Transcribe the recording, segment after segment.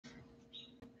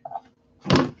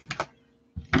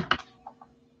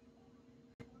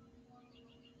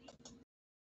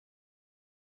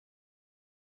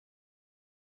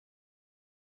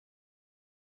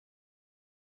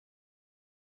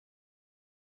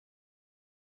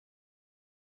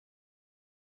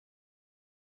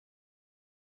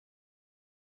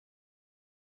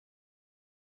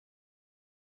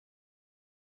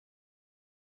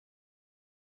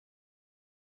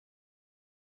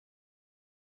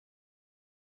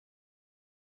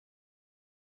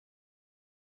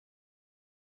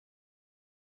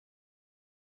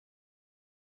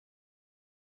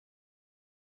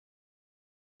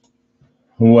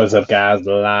What's up, guys?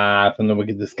 Live from the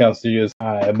Wicked Discount Studios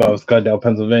high above Scottsdale,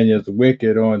 Pennsylvania. It's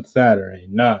Wicked on Saturday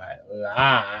night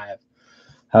live.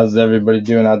 How's everybody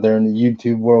doing out there in the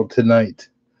YouTube world tonight?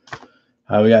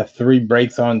 We got 3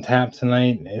 breaks on tap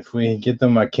tonight. If we get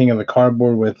them, King of the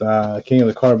Cardboard with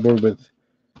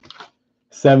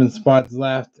 7 spots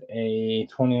left. A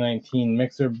 2019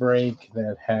 mixer break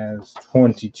that has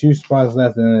 22 spots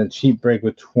left, and then a cheap break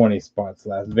with 20 spots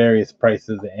left. Various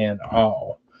prices and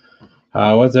all.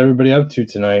 What's everybody up to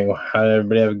tonight? How did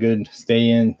everybody have a good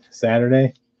stay-in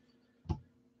Saturday?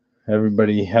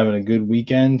 Everybody having a good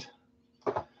weekend?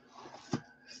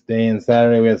 Stay-in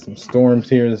Saturday. We had some storms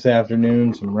here this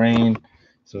afternoon, some rain,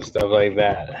 some stuff like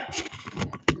that.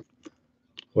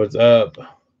 What's up?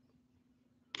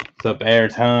 What's up,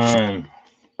 Airtime?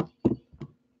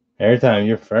 Airtime,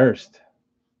 you're first.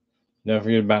 Don't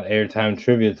forget about Airtime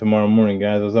Trivia tomorrow morning,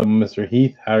 guys. What's up, Mr.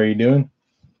 Heath? How are you doing?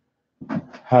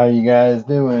 How you guys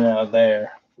doing out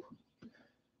there?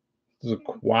 It's a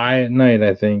quiet night,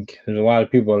 I think. There's a lot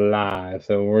of people live,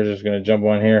 so we're just going to jump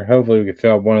on here. Hopefully we can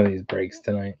fill up one of these breaks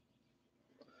tonight.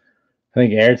 I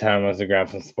think Airtime must have grabbed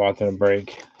some spots in a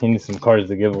break. He needs some cards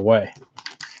to give away.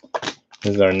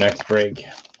 This is our next break.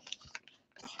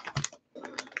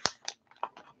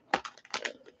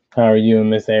 How are you and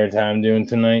Miss Airtime doing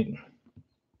tonight?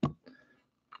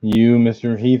 You,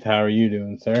 Mr. Heath, how are you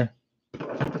doing, sir?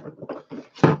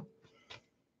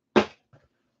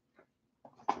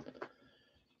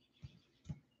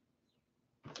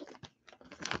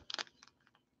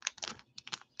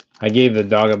 I gave the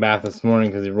dog a bath this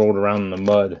morning because he rolled around in the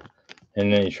mud,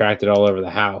 and then he tracked it all over the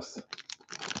house.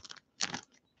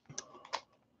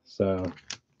 So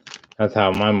that's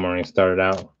how my morning started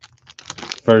out.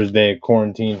 First day of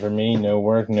quarantine for me. No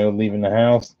work, no leaving the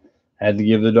house. Had to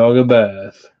give the dog a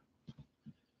bath.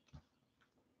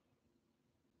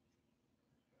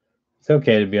 It's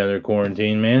okay to be under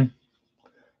quarantine, man.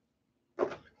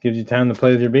 Gives you time to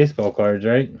play with your baseball cards,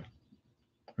 right?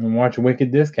 And watch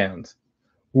Wicked Discounts.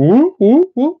 Woo,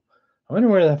 woo, woo. I wonder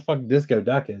where the fuck Disco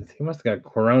Duck is. He must have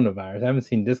got coronavirus. I haven't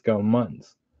seen Disco in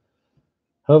months.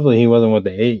 Hopefully he wasn't what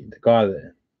they ate to cause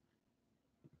it.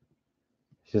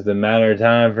 It's just a matter of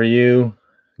time for you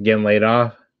getting laid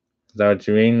off. Is that what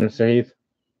you mean, Mr. Heath?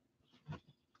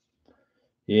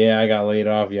 Yeah, I got laid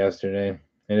off yesterday.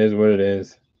 It is what it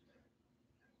is.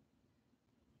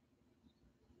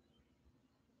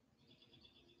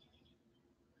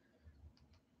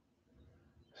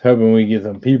 Hoping we get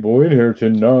some people in here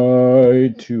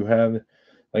tonight to have,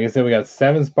 like I said, we got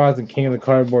 7 spots in King of the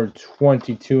Cardboard,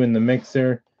 22 in the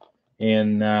mixer,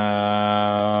 and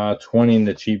 20 in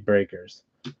the cheap breakers.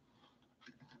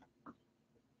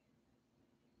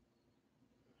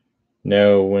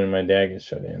 No, when my dad gets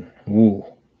shut in. Ooh.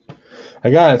 I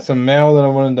got some mail that I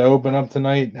wanted to open up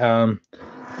tonight. I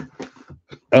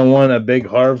won a big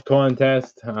Harv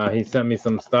contest. He sent me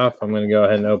some stuff. I'm going to go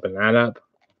ahead and open that up.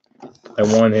 I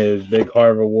won his big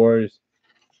Harv awards.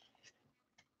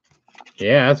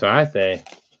 Yeah, that's what I say.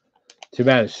 Too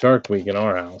bad it's Shark Week in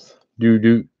our house. Do.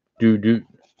 We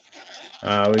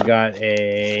got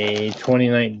a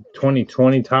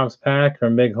 2020 Topps pack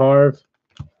from Big Harv.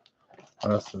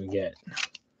 What else do we get?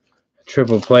 A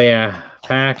triple play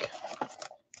pack.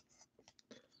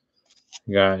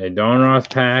 We got a Donruss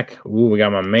pack. Ooh, we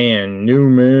got my man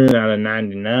Newman out of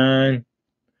 99.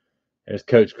 There's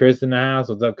Coach Chris in the house.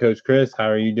 What's up, Coach Chris? How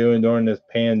are you doing during this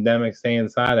pandemic? Stay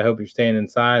inside. I hope you're staying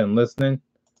inside and listening.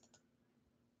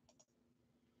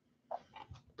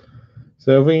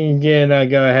 So if we can get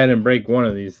go ahead and break one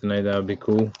of these tonight, that would be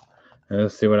cool. And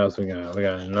let's see what else we got. We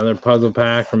got another puzzle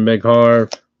pack from Big Harv.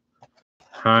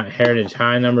 Heritage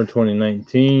High number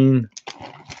 2019.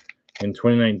 And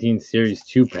 2019 Series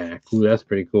 2 pack. Ooh, that's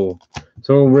pretty cool.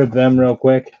 So we'll rip them real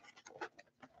quick.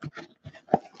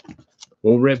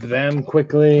 We'll rip them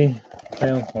quickly.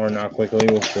 Well, or not quickly.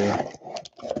 We'll see.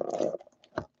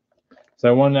 So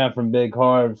I won that from Big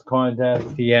Harv's contest.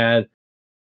 He had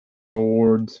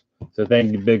awards. So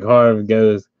thank you, Big Harv.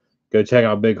 Go check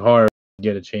out Big Harv.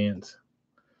 Get a chance.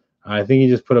 I think he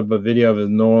just put up a video of his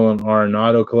Nolan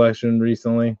Arenado collection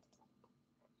recently.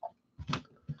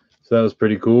 So that was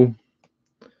pretty cool.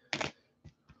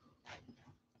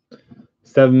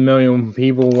 7 million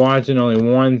people watching, only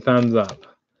 1 thumbs up.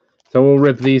 So we'll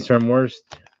rip these from worst,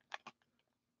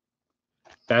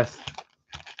 best.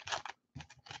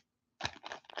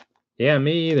 Yeah,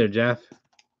 me either, Jeff.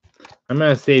 I'm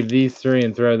going to save these 3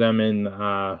 and throw them in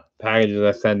packages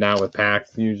I send out with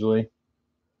packs usually.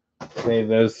 Save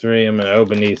those 3. I'm going to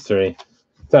open these 3.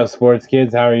 What's up, sports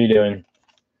kids? How are you doing?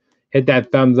 Hit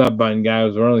that thumbs up button,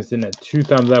 guys. We're only sitting at 2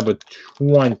 thumbs up with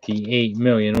 28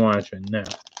 million watching now.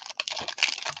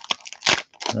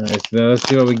 All right, so let's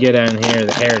see what we get on here.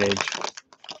 The Heritage.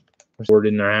 We're stored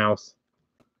in our house.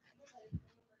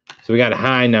 So we got a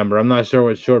high number. I'm not sure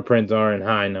what short prints are in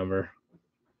high number.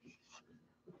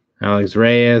 Alex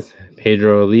Reyes,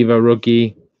 Pedro Oliva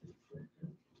rookie,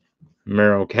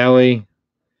 Merrill Kelly,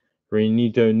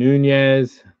 Renito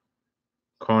Nunez,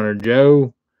 Connor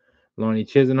Joe, Lonnie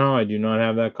Chisenhall. I do not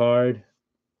have that card.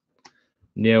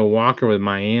 Neil Walker with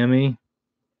Miami,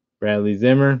 Bradley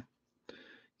Zimmer,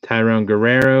 Tyrone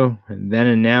Guerrero, and then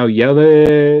and now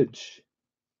Yelich,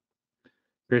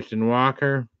 Christian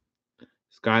Walker,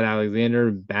 Scott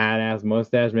Alexander, badass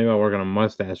mustache. Maybe I'll work on a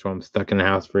mustache while I'm stuck in the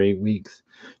house for 8 weeks.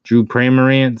 Drew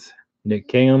Pomeranz, Nick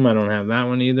Kingham. I don't have that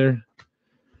one either.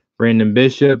 Brandon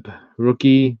Bishop,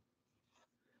 rookie.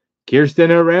 Kirsten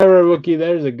Herrera, rookie.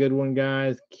 There's a good one,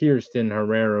 guys. Kirsten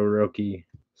Herrera, rookie.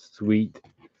 Sweet.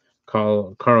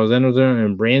 Carl Zendelzer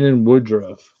and Brandon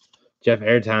Woodruff. Jeff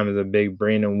Airtime is a big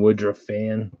Brandon Woodruff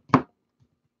fan.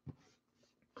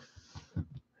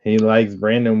 He likes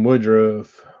Brandon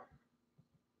Woodruff.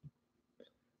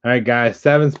 All right, guys.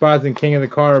 7 spots in King of the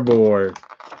Cardboard.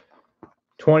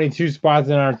 22 spots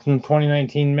in our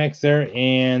 2019 mixer.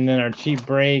 And then our cheap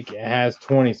break has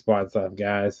 20 spots left,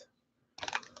 guys.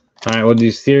 All right, we'll do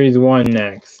Series 1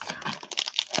 next.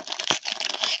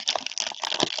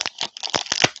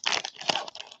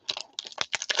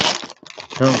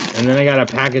 Oh, and then I got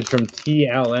a package from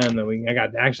TLM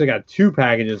that I actually got 2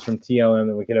 packages from TLM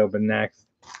that we could open next.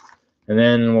 And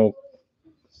then we'll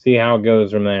see how it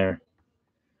goes from there.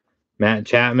 Matt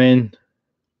Chapman,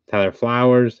 Tyler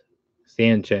Flowers,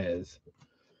 Sanchez.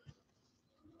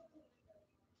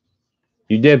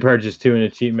 You did purchase 2 in a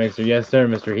cheap mixer. Yes, sir,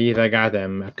 Mr. Heath. I got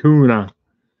them. Acuna,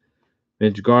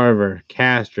 Mitch Garver,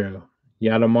 Castro,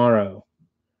 Yadomaro,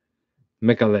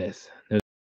 Michaelis. There's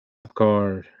a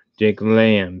card. Jake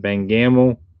Lamb, Ben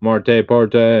Gamble, Marte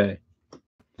Parte,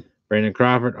 Brandon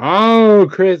Crawford. Oh,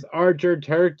 Chris Archer,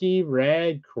 Turkey,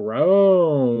 Red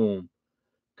Chrome.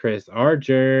 Chris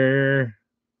Archer.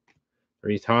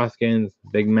 Reese Hoskins,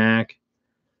 Big Mac,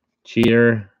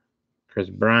 Cheater, Chris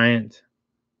Bryant.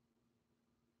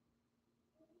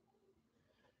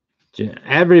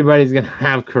 Everybody's going to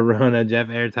have Corona, Jeff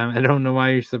Airtime. I don't know why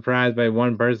you're surprised by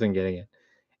one person getting it.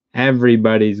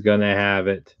 Everybody's going to have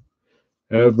it.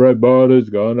 Everybody's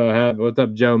going to have it. What's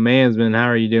up, Joe Mansman? How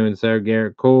are you doing, sir?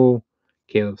 Garrett Cole,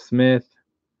 Caleb Smith.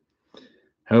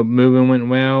 Hope moving went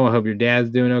well. I hope your dad's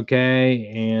doing okay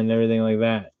and everything like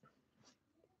that.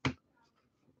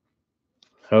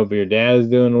 Hope your dad's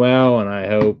doing well, and I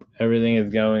hope everything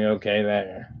is going okay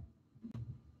there.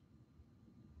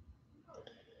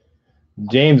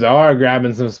 James R.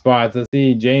 grabbing some spots. Let's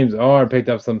see. James R. picked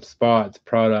up some spots.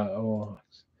 Product. Oh,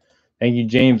 thank you,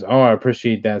 James R.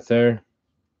 Appreciate that, sir.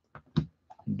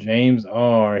 James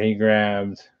R. He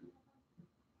grabbed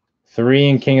 3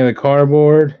 in King of the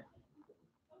Cardboard.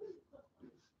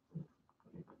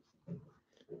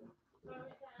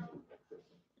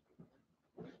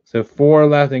 So 4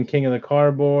 left in King of the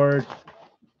Cardboard.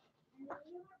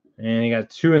 And he got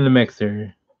 2 in the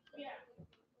mixer.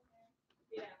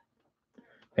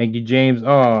 Thank you, James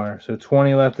R. So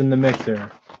 20 left in the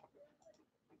mixer.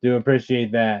 Do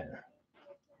appreciate that.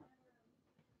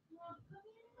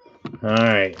 All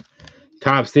right.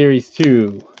 Top Series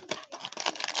 2. All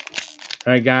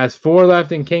right, guys. 4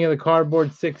 left in King of the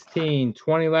Cardboard 16.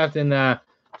 20 left in the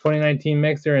 2019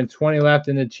 mixer and 20 left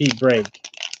in the cheap break.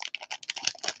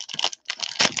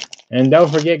 And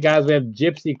don't forget, guys, we have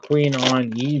Gypsy Queen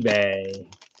on eBay. And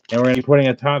we're going to be putting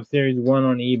a Top Series 1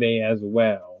 on eBay as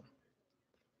well.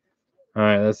 All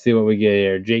right, let's see what we get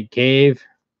here. Jake Cave,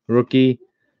 rookie.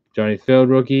 Johnny Field,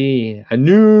 rookie. A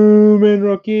Newman,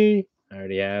 rookie. I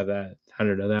already have that.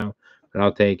 100 of that, but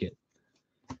I'll take it.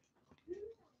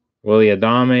 Willie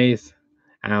Adames,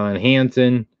 Alan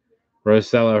Hansen,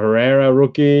 Rosella Herrera,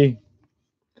 rookie.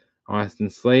 Austin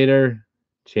Slater,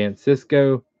 Chance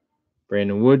Cisco,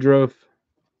 Brandon Woodruff,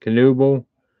 Knubel,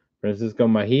 Francisco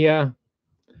Mejia,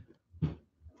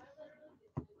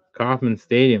 Kauffman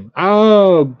Stadium.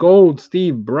 Oh, gold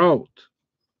Steve Brout.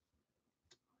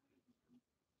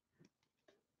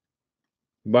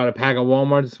 Bought a pack of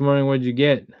Walmart this morning. What'd you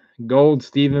get? Gold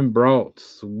Steven Brout.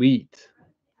 Sweet.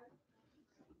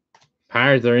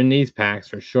 Pirates are in these packs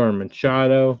for sure.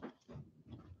 Machado,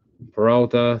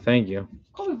 Peralta. Thank you.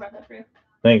 Kobe brought that for you.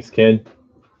 Thanks, kid.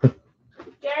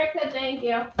 Derek said thank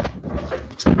you.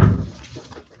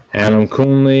 Adam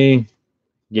Coonley,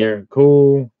 Garrett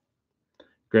Cool,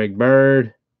 Greg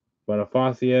Bird,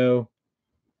 Bonifacio.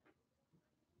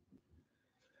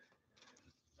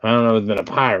 I don't know if it's been a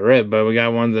pirate, but we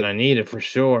got ones that I needed for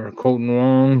sure. Colton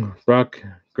Wong, Ruck,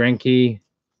 Greinke,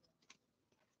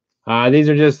 These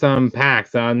are just some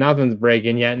packs. Nothing's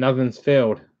breaking yet. Nothing's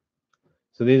filled.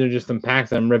 So these are just some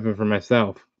packs I'm ripping for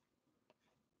myself.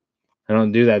 I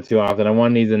don't do that too often. I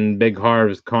won these in Big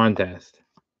Harvest contest.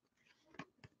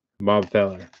 Bob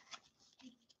Feller.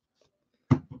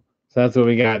 So that's what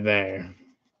we got there.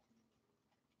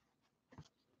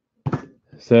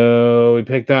 So we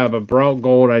picked up a Brault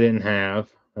Gold I didn't have.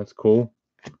 That's cool.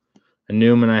 A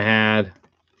Newman I had.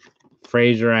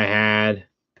 Frazier I had.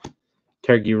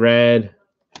 Turkey Red.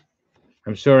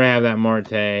 I'm sure I have that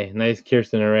Marte. Nice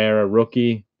Kirsten Herrera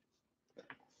rookie.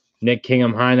 Nick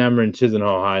Kingham high number and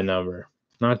Chisenhall high number.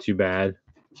 Not too bad.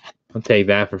 I'll take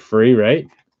that for free, right?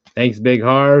 Thanks, Big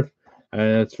Harv.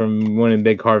 That's from winning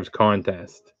Big Harv's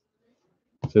contest.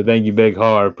 So thank you, Big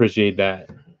Harv. Appreciate that.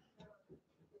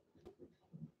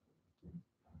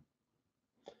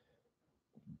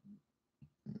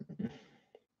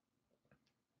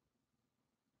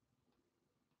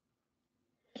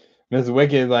 Miss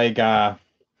Wicked, like,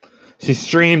 she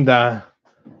streamed,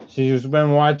 she's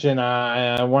been watching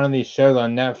one of these shows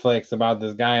on Netflix about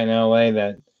this guy in LA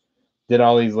that did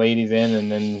all these ladies in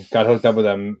and then got hooked up with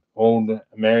an old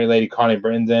married lady, Connie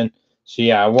Britton's in. She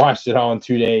watched it all in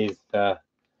 2 days.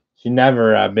 She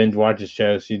never binge watches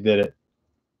shows. She did it.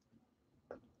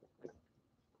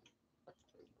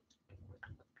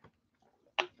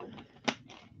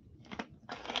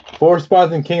 Four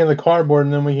spots in King of the Cardboard,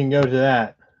 and then we can go to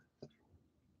that.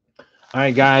 All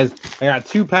right, guys. I got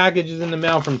 2 packages in the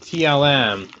mail from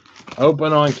TLM.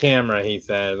 Open on camera, he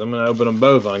says. I'm going to open them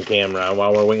both on camera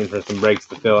while we're waiting for some breaks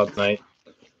to fill up tonight.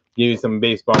 Give you some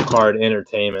baseball card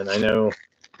entertainment. I know.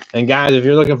 And, guys, if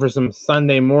you're looking for some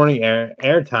Sunday morning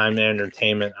airtime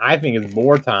entertainment, I think it's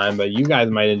bore time, but you guys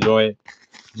might enjoy it.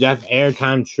 Jeff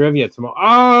Airtime Trivia tomorrow.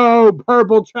 Oh,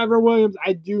 purple Trevor Williams.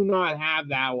 I do not have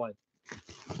that one.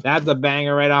 That's a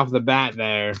banger right off the bat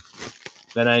there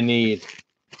that I need.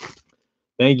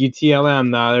 Thank you,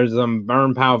 TLM. There's some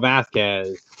Burn Pal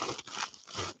Vasquez.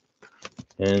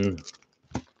 And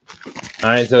all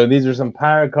right, so these are some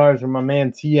pirate cards from my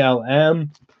man TLM.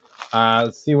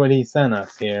 Let's see what he sent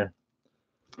us here.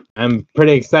 I'm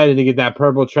pretty excited to get that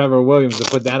purple Trevor Williams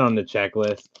to put that on the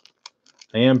checklist.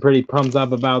 I am pretty pumped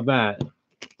up about that.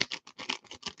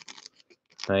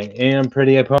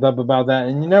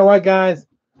 And you know what, guys?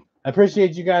 I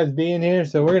appreciate you guys being here,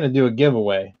 so we're going to do a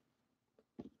giveaway.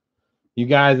 You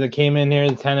guys that came in here,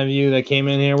 the 10 of you that came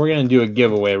in here, we're going to do a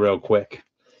giveaway real quick.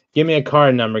 Give me a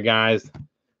card number, guys.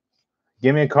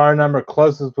 Give me a card number.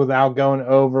 Closest without going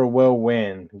over will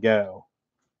win. Go.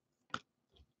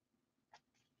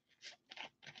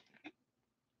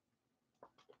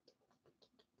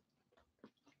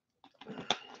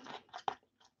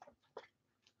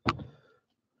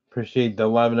 Appreciate the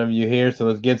 11 of you here, so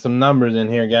let's get some numbers in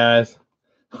here, guys.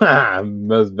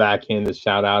 Most backhanded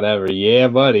shout out ever. Yeah,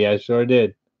 buddy, I sure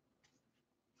did.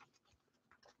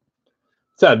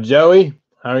 What's up, Joey?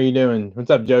 How are you doing? What's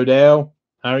up, Joe Dale?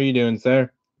 How are you doing, sir?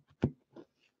 What's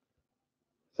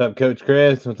up, Coach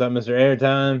Chris? What's up, Mr.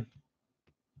 Airtime?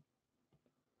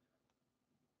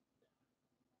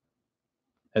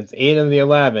 That's 8 of the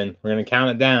 11. We're going to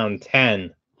count it down.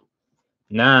 10,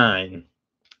 9,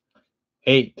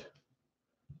 8,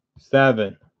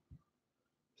 7,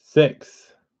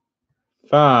 6,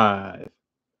 5,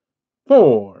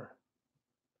 4,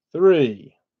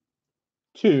 3,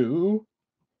 2,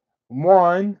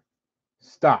 1.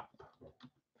 Stop.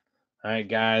 All right,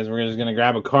 guys, we're just going to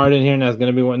grab a card in here, and that's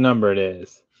going to be what number it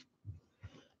is.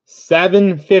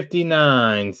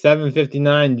 759.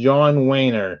 759, John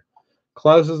Wayner.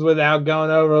 Closest without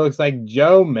going over, looks like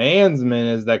Joe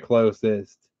Mansman is the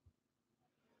closest.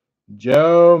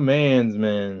 Joe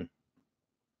Mansman.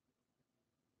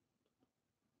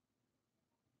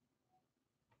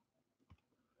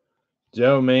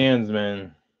 Joe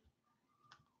Mansman.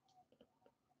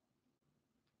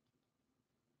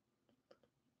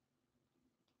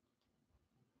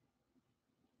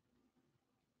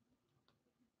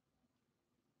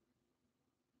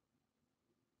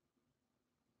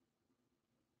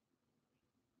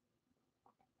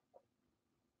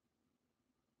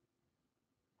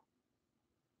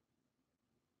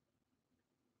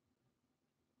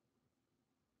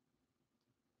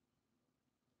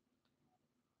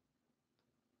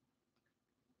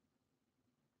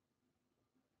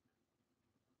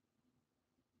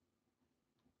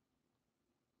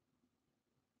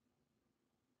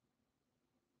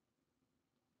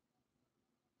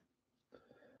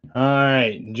 All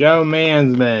right, Joe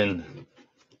Mansman.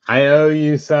 I owe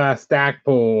you a stack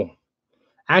pull.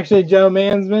 Actually, Joe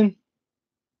Mansman,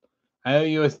 I owe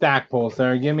you a stack pull,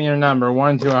 sir. Give me your number,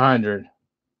 1 to 100.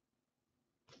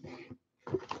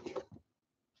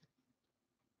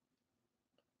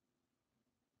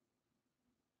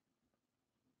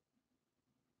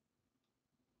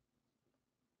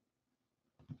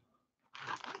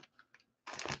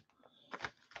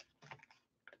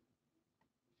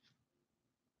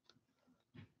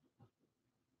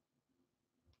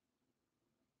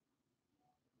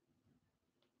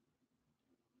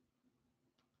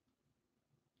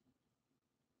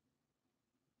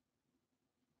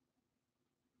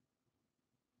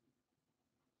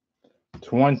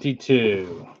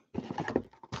 22.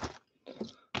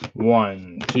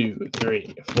 1, 2,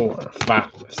 3, 4,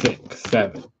 5, 6,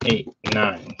 7, 8,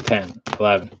 9, 10,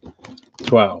 11,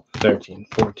 12, 13,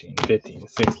 14, 15,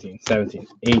 16, 17,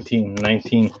 18,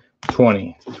 19,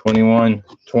 20, 21,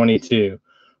 22.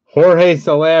 Jorge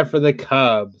Soler for the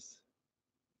Cubs.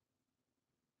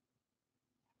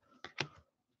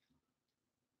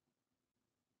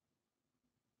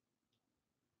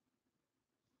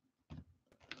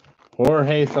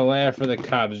 Jorge Soler for the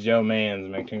Cubs. Joe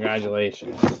Mansman.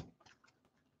 Congratulations.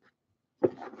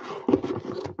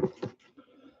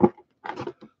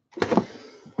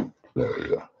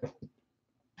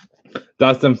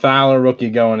 Dustin Fowler, rookie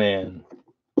going in.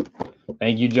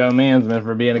 Thank you, Joe Mansman,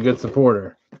 for being a good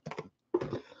supporter.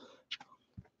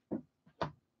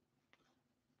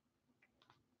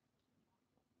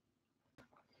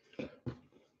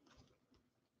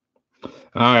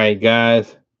 All right,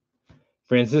 guys.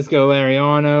 Francisco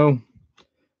Liriano,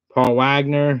 Paul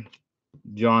Wagner,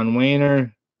 John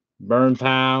Wayner, Burn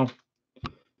Powell,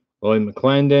 Lloyd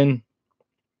McClendon,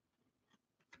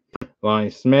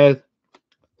 Lonnie Smith,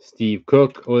 Steve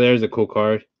Cook. Oh, there's a cool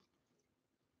card.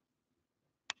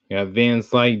 You got Van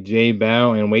Slyke, Jay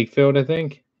Bell, and Wakefield, I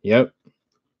think. Yep.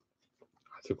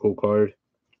 That's a cool card.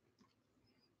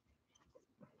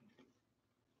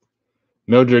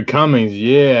 Mildred Cummings.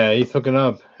 Yeah, he's hooking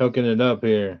it up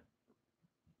here.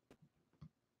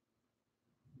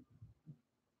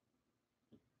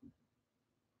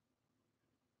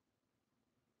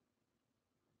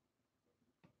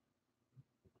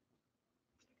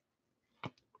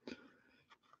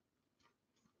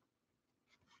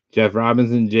 Jeff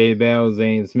Robinson, Jay Bell,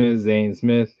 Zane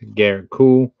Smith, Garrett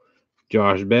Cool,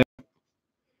 Josh Bell,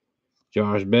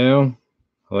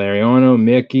 Lariano,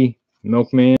 Mickey,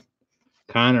 Milkman,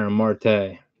 Connor, and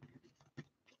Marte.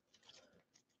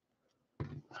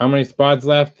 How many spots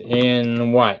left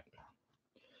in what?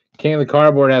 King of the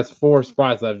Cardboard has 4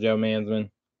 spots left, Joe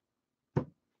Mansman.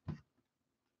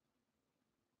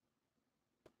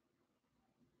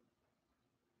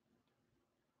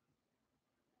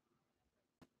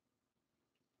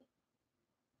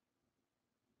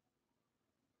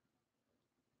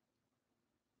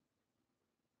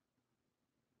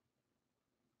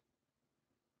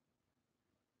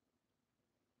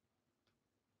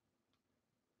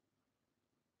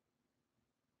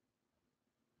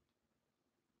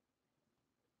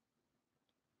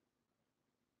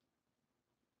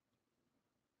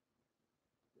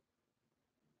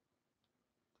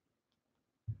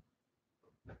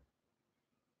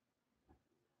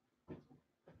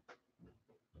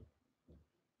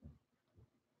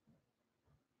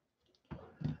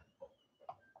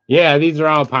 Yeah, these are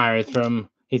all Pirates from.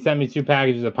 He sent me 2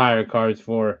 packages of Pirate cards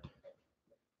for.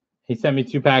 He sent me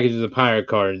 2 packages of Pirate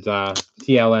cards.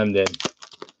 TLM did.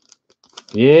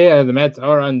 Yeah, the Mets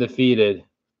are undefeated.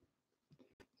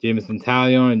 Jameson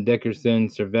Taillon, Dickerson,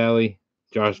 Cervelli,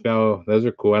 Josh Bell. Those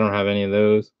are cool. I don't have any of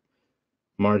those.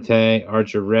 Marte,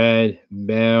 Archer Red,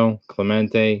 Bell,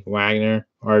 Clemente, Wagner,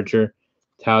 Archer,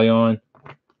 Taillon.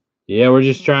 Yeah, we're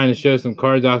just trying to show some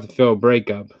cards off the fill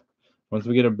breakup. Once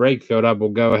we get a break filled up, we'll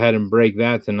go ahead and break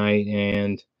that tonight,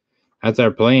 and that's our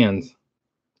plans.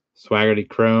 Swaggerty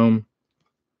Chrome.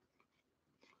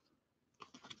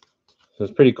 So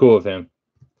it's pretty cool of him.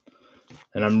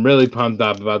 And I'm really pumped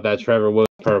up about that Trevor Williams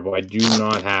purple. I do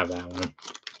not have that one.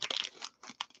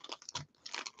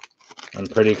 I'm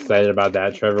pretty excited about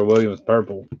that Trevor Williams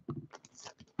purple.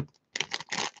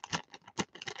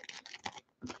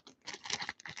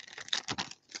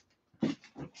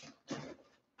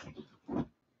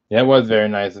 Yeah, it was very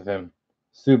nice of him.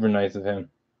 Super nice of him.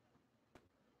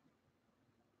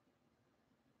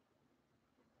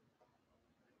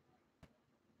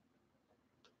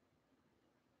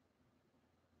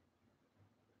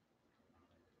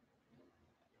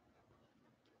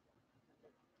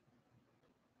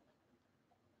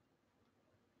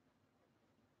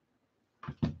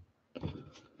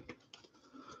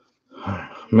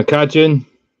 McCutcheon.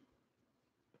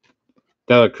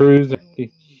 Dela Cruz.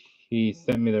 He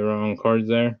sent me the wrong cards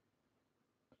there.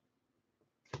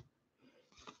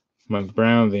 Mike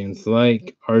Brown, Van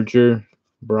Slyke, Archer,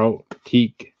 Brault,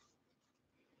 Teak.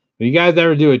 If you guys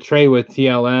ever do a trade with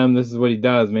TLM, this is what he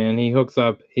does, man. He hooks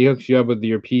you up with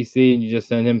your PC, and you just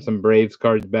send him some Braves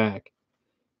cards back.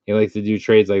 He likes to do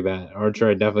trades like that. Archer,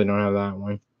 I definitely don't have that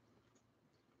one.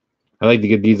 I like to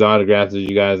get these autographs, as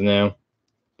you guys know.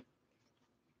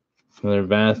 Another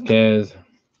Vasquez.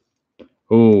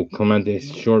 Ooh, Clemente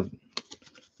short.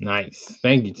 Nice.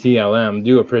 Thank you, TLM.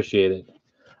 Do appreciate it.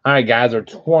 All right, guys. We're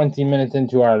 20 minutes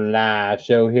into our live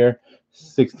show here.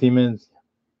 16 minutes.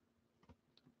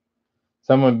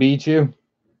 Someone beat you?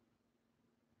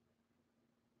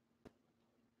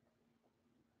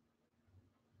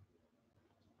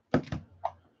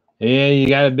 Yeah, you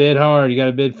got to bid hard. You got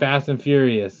to bid fast and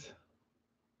furious.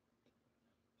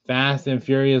 Fast and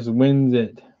Furious wins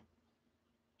it.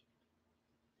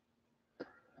 All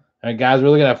right, guys, we're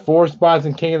looking at 4 spots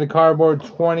in King of the Cardboard,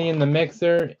 20 in the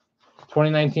mixer,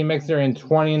 2019 mixer, and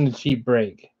 20 in the cheap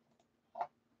break.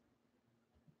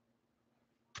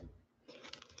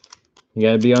 You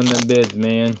got to be on them bids,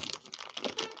 man.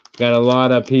 Got a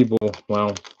lot of people.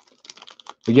 Well,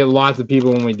 we get lots of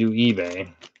people when we do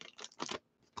eBay.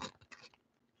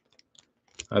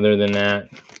 Other than that.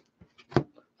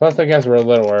 Plus, I guess we're a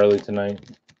little early tonight.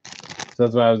 So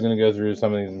that's why I was going to go through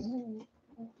some of these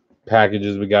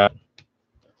packages we got.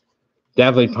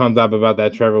 Definitely pumped up about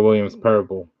that Trevor Williams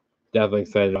purple. Definitely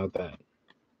excited about that.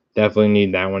 Definitely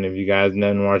need that one. If you guys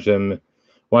didn't watch that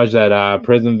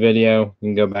Prizm video, you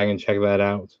can go back and check that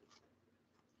out.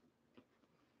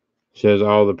 Shows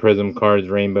all the Prizm cards,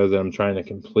 rainbows that I'm trying to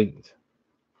complete.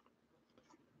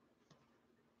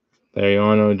 There you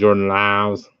are, Jordan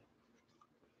Lyles.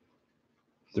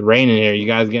 It's raining here. You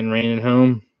guys getting rain at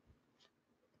home?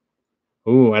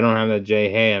 Ooh, I don't have that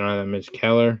Jay Hay. I don't have that Mitch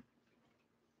Keller.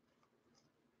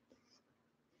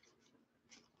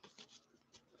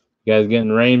 You guys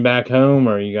getting rain back home,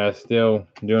 or are you guys still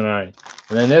doing all right?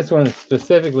 And then this one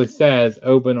specifically says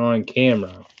open on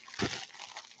camera.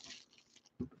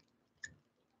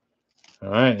 All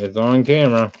right, it's on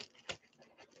camera.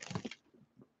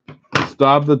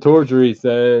 Stop the torture, he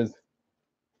says.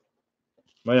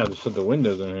 Might have to shut the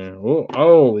windows in here. Whoa,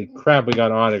 holy crap, we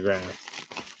got autographs.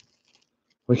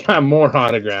 We got more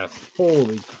autographs.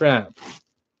 Holy crap.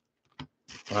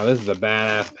 Wow, this is a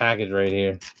badass package right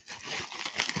here.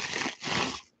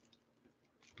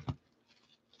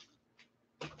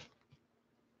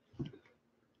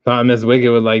 Thought Miss Wicked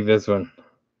would like this one.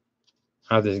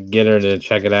 I'll just get her to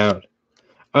check it out.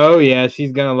 Oh, yeah,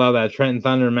 she's going to love that Trenton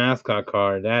Thunder mascot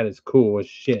card. That is cool as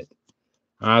shit.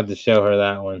 I'll have to show her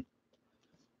that one.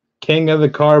 King of the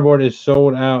Cardboard is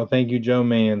sold out. Thank you, Joe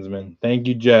Mansman. Thank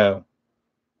you, Joe.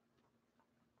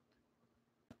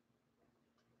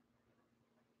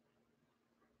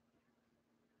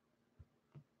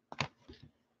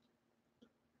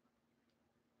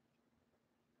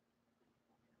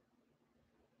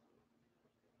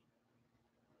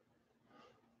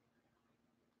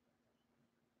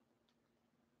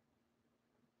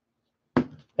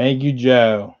 Thank you,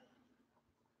 Joe.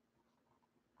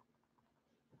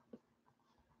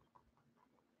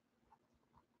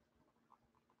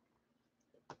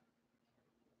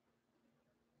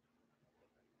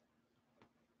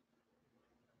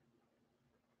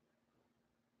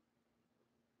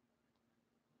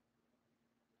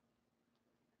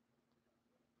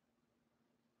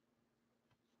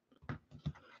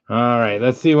 All right,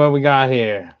 let's see what we got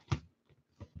here.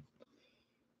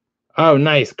 Oh,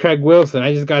 nice. Craig Wilson.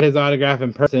 I just got his autograph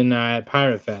in person at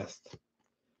Pirate Fest.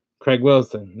 Craig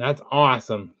Wilson. That's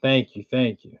awesome. Thank you.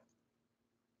 Thank you.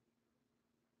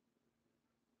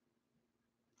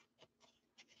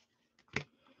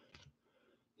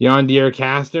 Yondier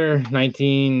Caster,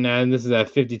 19. This is a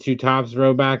 52 Topps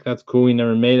throwback. That's cool. He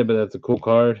never made it, but that's a cool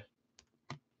card.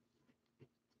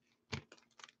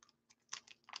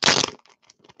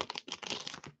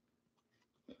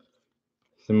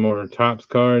 Some more Topps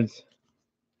cards.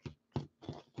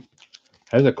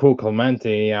 There's a cool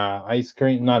Clemente ice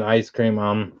cream, not ice cream,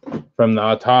 from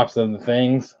the Tops of the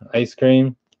Things. Ice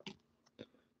cream.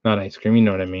 Not ice cream, you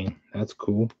know what I mean. That's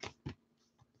cool.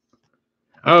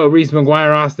 Oh, Reese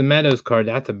McGuire Austin Meadows card.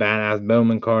 That's a badass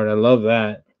Bowman card. I love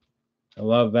that. I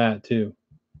love that too.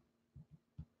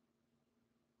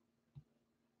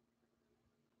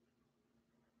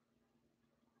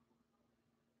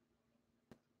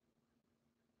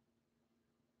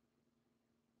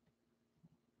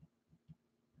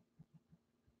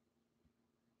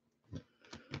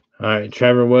 All right,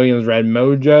 Trevor Williams Red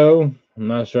Mojo. I'm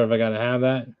not sure if I gotta have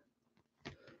that.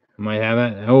 I might have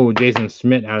that. Oh, Jason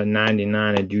Schmidt out of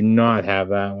 99. I do not have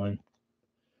that one.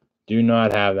 Do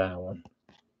not have that one.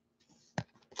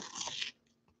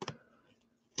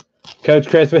 Coach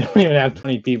Chris, we don't even have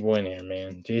 20 people in here,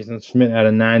 man. Jason Schmidt out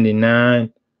of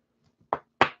 99.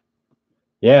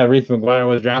 Yeah, Reese McGuire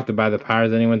was drafted by the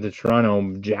Pirates, then he went to Toronto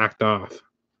and jacked off.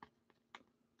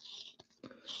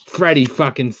 Freddie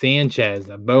fucking Sanchez,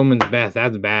 Bowman's best.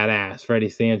 That's badass. Freddie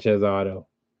Sanchez auto.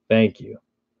 Thank you.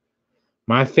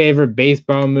 My favorite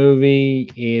baseball movie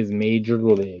is Major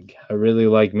League. I really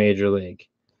like Major League.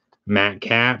 Matt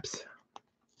Caps.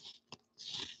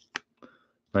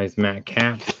 Nice Matt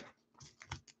Caps.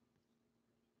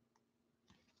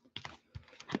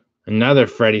 Another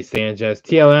Freddie Sanchez.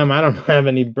 TLM, I don't have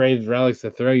any Braves relics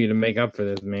to throw you to make up for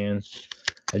this, man.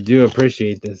 I do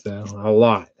appreciate this, though, a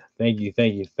lot. Thank you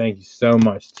so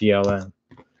much, TLM.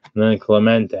 And then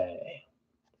Clemente.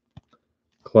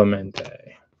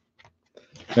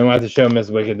 Then we'll have to show Miss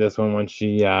Wicked this one when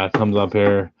she comes up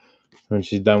here, when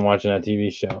she's done watching that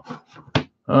TV show.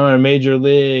 Oh, Major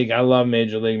League. I love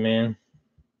Major League, man.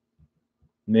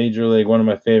 Major League, one of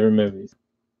my favorite movies.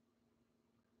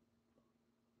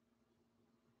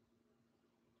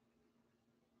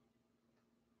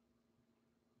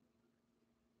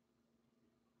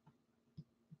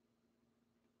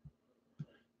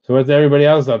 So what's everybody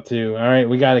else up to? All right,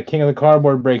 we got a King of the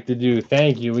Cardboard break to do.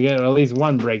 Thank you. We got at least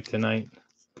one break tonight.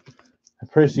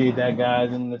 Appreciate that,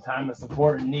 guys, in the time of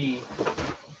support and need.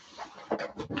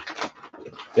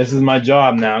 This is my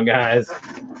job now, guys.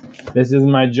 This is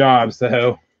my job,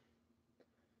 so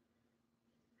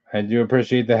I do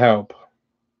appreciate the help.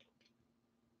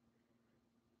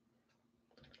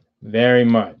 Very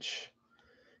much.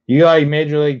 You like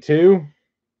Major League 2?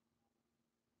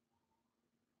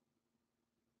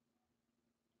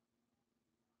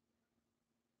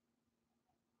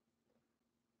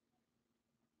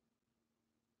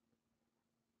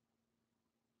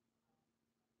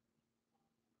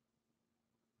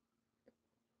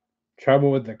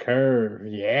 Trouble with the Curve.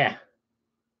 Yeah.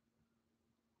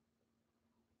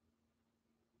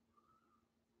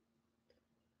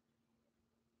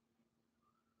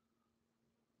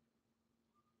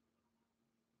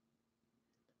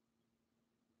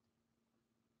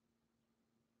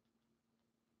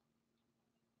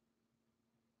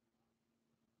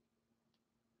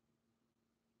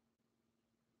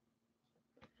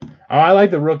 Oh, I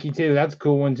like the rookie too. That's a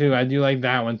cool one too. I do like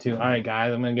that one too. All right,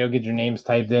 guys, I'm gonna go get your names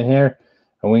typed in here,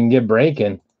 and we can get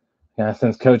breaking. Yeah,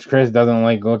 since Coach Chris doesn't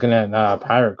like looking at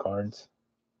pirate cards.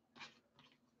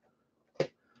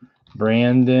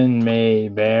 Brandon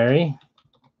Mayberry,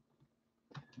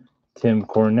 Tim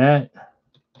Cornette,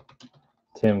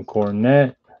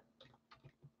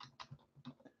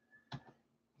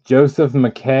 Joseph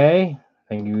McKay.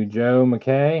 Thank you, Joe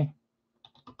McKay.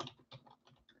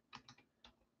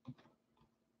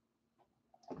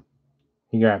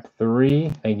 He grabbed 3.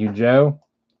 Thank you, Joe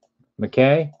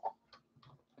McKay.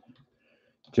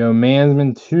 Joe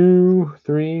Mansman, 2,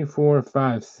 3, 4,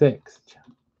 5, 6.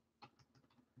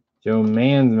 Joe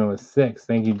Mansman with 6.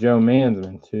 Thank you, Joe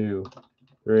Mansman. 2,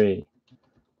 3,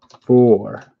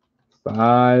 4,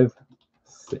 5,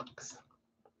 6.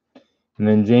 And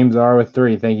then James R with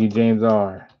 3. Thank you, James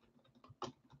R.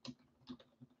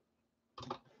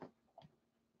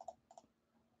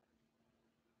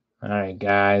 All right,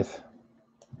 guys.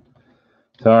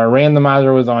 So our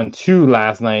randomizer was on 2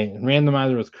 last night.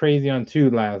 Randomizer was crazy on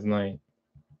 2 last night.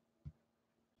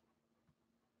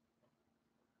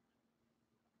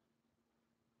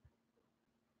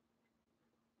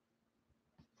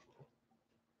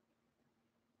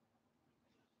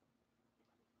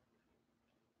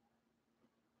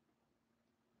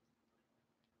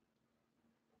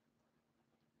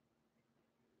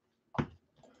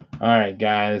 All right,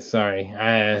 guys. Sorry.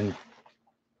 And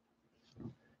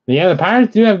yeah, the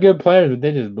Pirates do have good players, but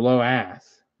they just blow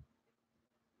ass.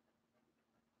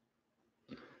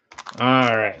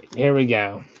 All right, here we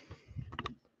go.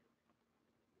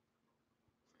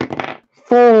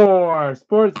 4.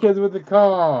 Sports Kids with the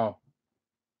call.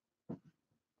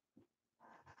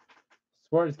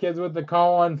 Sports Kids with the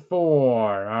call on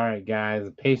 4. All right, guys.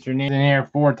 Paste your names in here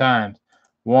 4 times.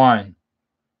 1,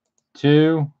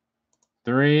 2,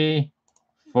 3,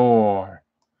 4.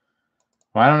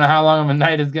 Well, I don't know how long of a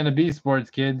night it's going to be, Sports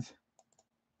Kids.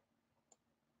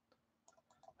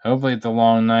 Hopefully it's a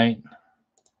long night.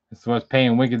 It's what's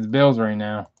paying Wicked's bills right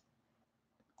now.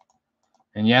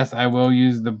 And yes, I will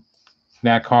use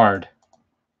that card.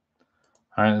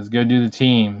 All right, let's go do the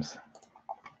teams.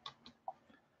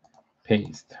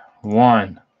 Paste.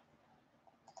 1,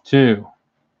 2,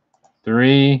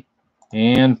 3,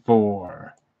 and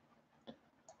 4.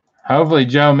 Hopefully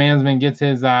Joe Mansman gets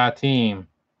his team.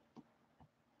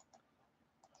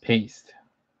 Paste.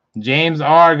 James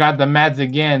R got the Mets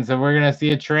again, so we're going to see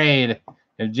a trade.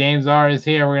 If James R is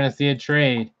here, we're going to see a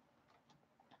trade.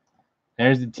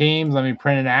 There's the teams. Let me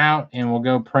print it out, and we'll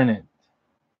go print it.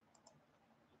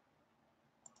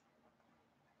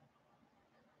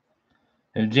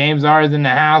 If James R is in the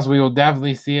house, we will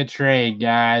definitely see a trade,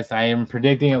 guys. I am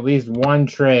predicting at least one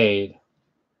trade.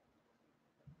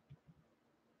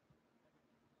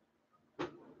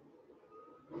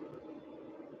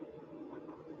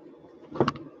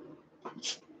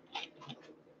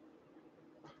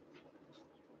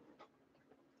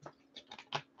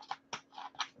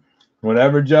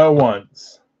 Whatever Joe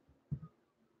wants.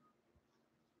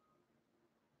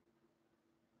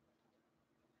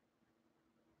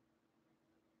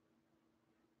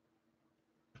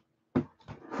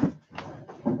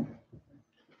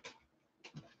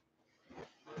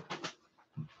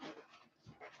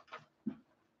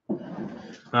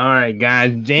 All right,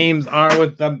 guys. James R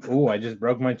with the... Ooh, I just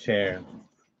broke my chair.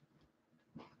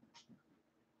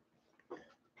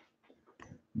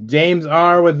 James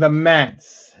R with the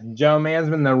Mets. Joe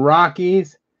Mansman, the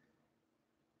Rockies.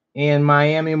 And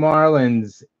Miami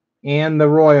Marlins. And the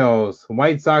Royals.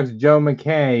 White Sox, Joe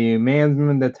McKay.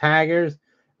 Mansman, the Tigers.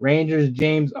 Rangers,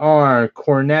 James R.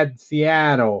 Cornette,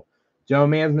 Seattle. Joe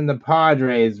Mansman, the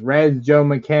Padres. Reds, Joe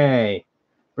McKay.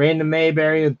 Brandon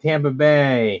Mayberry with Tampa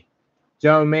Bay.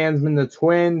 Joe Mansman, the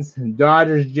Twins.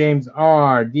 Dodgers, James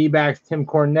R. D-backs, Tim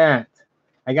Cornette.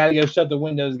 I got to go shut the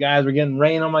windows, guys. We're getting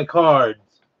rain on my cards.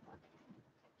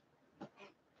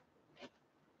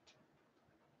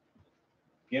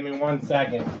 Give me 1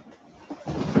 second.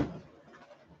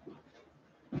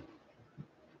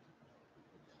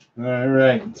 All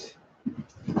right.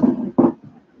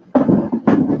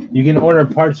 You can order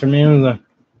parts from Amazon.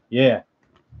 Yeah.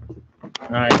 All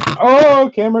right.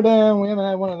 Oh, camera down. We haven't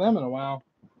had one of them in a while.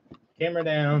 Camera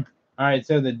down. All right.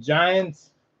 So the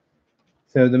Giants.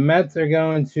 So the Mets are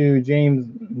going to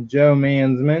Joe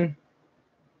Mansman.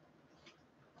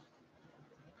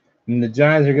 And the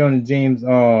Giants are going to James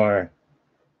R.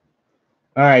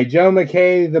 All right. Joe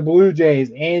McKay, the Blue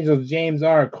Jays. Angels, James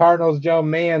R. Cardinals, Joe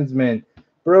Mansman.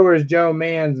 Brewers, Joe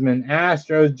Mansman.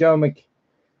 Astros, Joe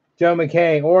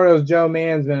McKay. Orioles, Joe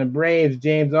Mansman. Braves,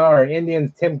 James R.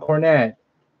 Indians, Tim Cornette.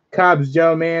 Cubs,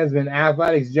 Joe Mansman.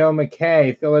 Athletics, Joe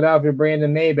McKay. Philadelphia,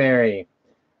 Brandon Mayberry.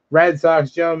 Red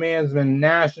Sox, Joe Mansman.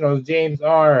 Nationals, James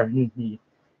R.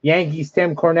 Yankees,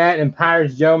 Tim Cornette. And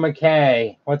Pirates, Joe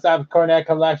McKay. What's up, Cornette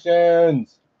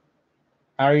Collections?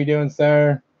 How are you doing,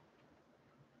 sir?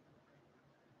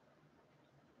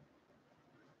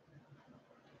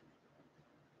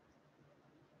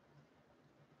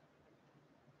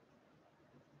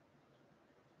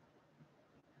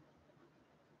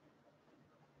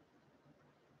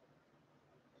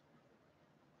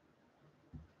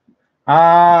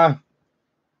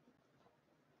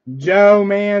 Joe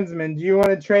Mansman, do you want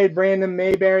to trade Brandon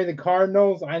Mayberry, the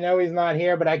Cardinals? I know he's not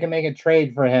here, but I can make a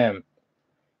trade for him.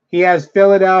 He has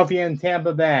Philadelphia and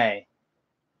Tampa Bay.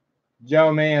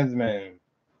 Joe Mansman.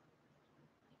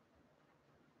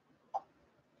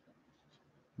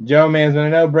 Joe Mansman, I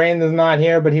know Brandon's not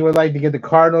here, but he would like to get the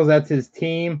Cardinals. That's his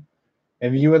team.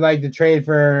 If you would like to trade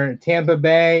for Tampa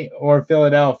Bay or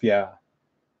Philadelphia.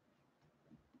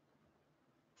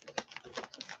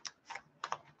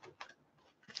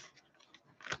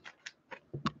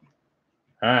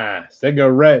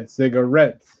 Cigarettes.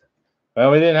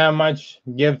 Well, we didn't have much.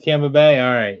 Give Tampa Bay.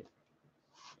 All right.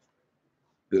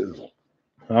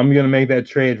 I'm going to make that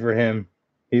trade for him.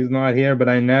 He's not here, but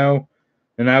I know.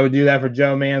 And I would do that for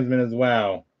Joe Mansman as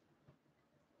well.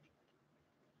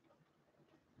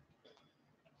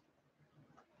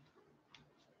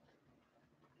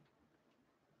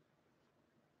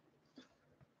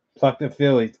 Fuck the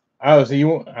Phillies. Oh, so you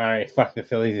won't. All right. Fuck the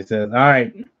Phillies, he says. All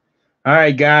right. All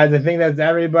right, guys. I think that's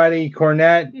everybody.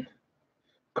 Cornette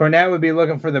would be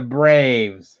looking for the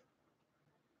Braves.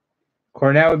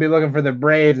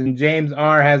 And James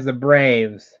R. has the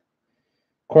Braves.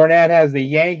 Cornette has the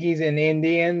Yankees and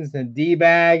Indians, the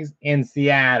D-bags, in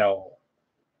Seattle.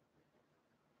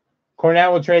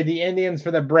 Cornette will trade the Indians for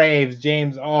the Braves,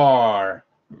 James R.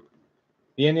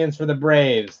 The Indians for the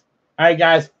Braves. All right,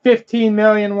 guys, 15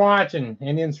 million watching.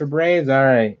 Indians for Braves, all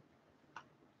right.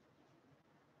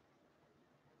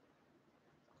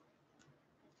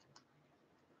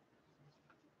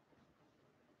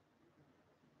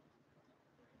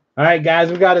 All right, guys,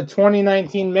 we got a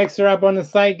 2019 mixer up on the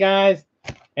site, guys.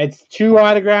 It's 2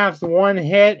 autographs, 1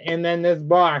 hit, and then this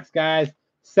box, guys.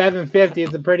 $7.50.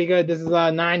 It's a pretty good. This is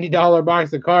a $90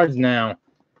 box of cards now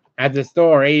at the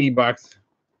store, $80.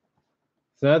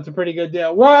 So that's a pretty good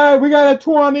deal. What? We got a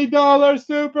 $20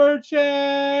 super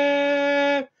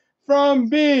chat from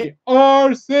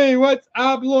BRC. What's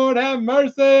up, Lord have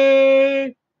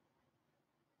mercy?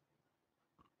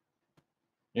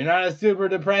 You're not as super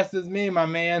depressed as me, my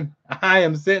man. I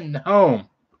am sitting home.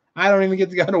 I don't even get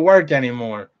to go to work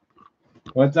anymore.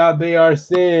 What's up,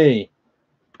 BRC?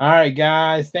 All right,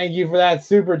 guys. Thank you for that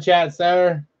super chat,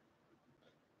 sir.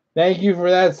 Thank you for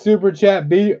that super chat,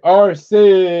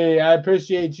 BRC. I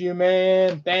appreciate you,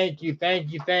 man. Thank you.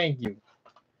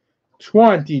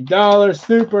 $20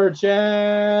 super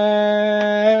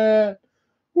chat.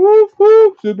 Whoop,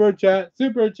 whoop. Super chat.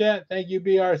 Thank you,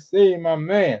 BRC, my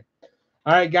man.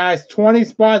 All right, guys, 20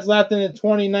 spots left in the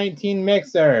 2019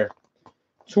 mixer.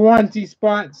 20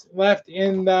 spots left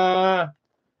in the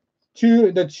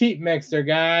cheap mixer,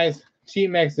 guys. Cheap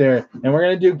mixer. And we're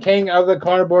going to do King of the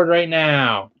Cardboard right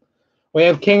now. We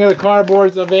have King of the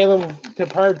Cardboards available to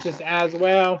purchase as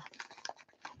well.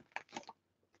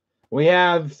 We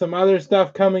have some other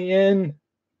stuff coming in.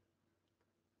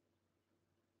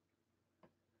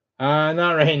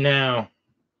 Not right now.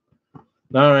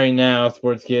 Not right now,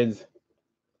 sports kids.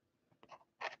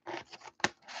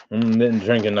 Didn't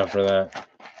drink enough for that.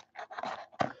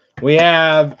 We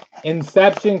have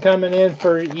Inception coming in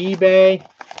for eBay.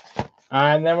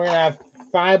 And then we're going to have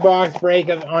 5-box break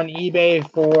on eBay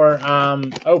for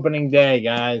opening day,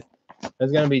 guys.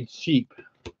 That's going to be cheap.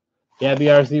 Yeah,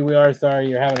 BRC, we are sorry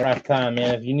you're having a rough time,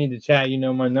 man. If you need to chat, you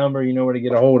know my number. You know where to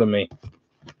get a hold of me.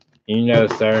 You know,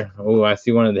 sir. Oh, I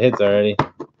see one of the hits already.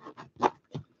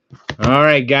 All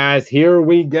right, guys, here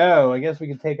we go. I guess we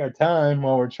can take our time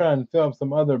while we're trying to fill up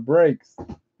some other breaks.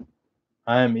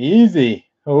 I'm easy.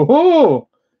 Oh,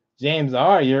 James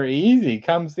R., you're easy.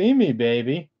 Come see me,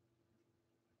 baby.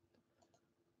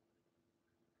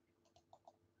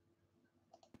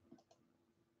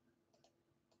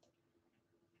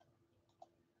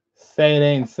 Say it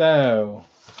ain't so.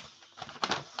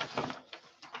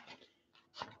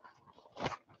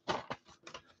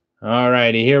 All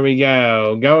righty, here we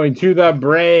go. Going to the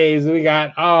Braves, we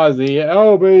got Ozzie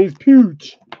Albies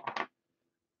Pooch.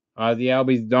 Ozzie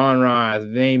Albies Donruss,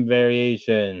 name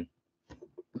variation.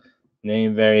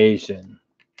 Name variation.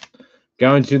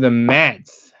 Going to the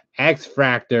Mets,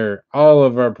 X-Fractor,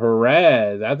 Oliver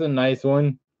Perez. That's a nice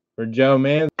one for Joe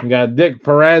Mann. We got Dick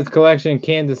Perez collection,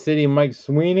 Kansas City, Mike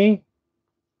Sweeney.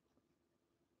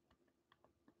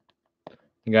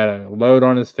 You got a load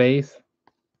on his face.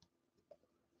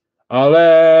 Ole,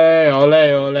 ole,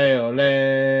 ole,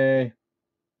 ole.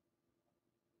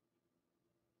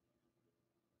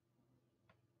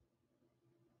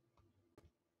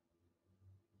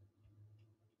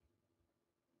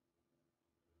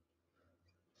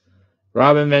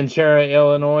 Robin Ventura,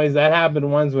 Illinois. That happened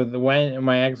once with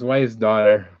my ex-wife's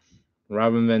daughter.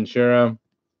 Robin Ventura.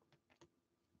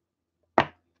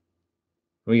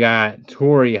 We got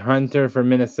Torrey Hunter from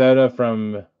Minnesota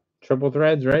from Triple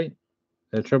Threads, right?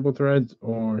 The Triple Threads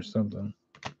or something.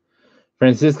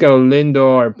 Francisco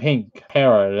Lindor, pink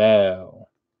parallel.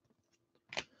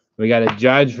 We got a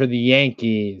Judge for the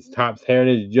Yankees. Topps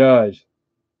Heritage Judge.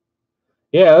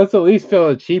 Yeah, let's at least fill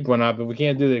a cheap one up if we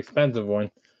can't do the expensive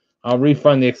one. I'll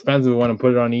refund the expensive one and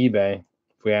put it on eBay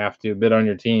if we have to. Bid on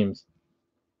your teams.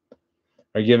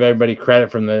 Or give everybody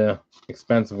credit from the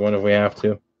expensive one if we have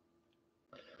to.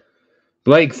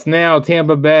 Blake Snell,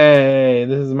 Tampa Bay.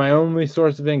 This is my only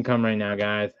source of income right now,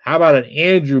 guys. How about an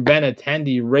Andrew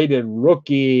Benintendi rated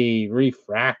rookie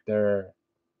refractor?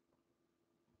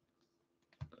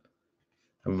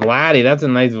 Vladdy. That's a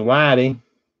nice Vladdy.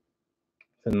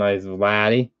 That's a nice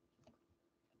Vladdy.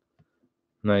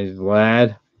 Nice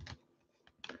Vlad.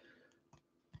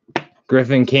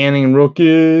 Griffin Canning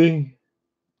rookie.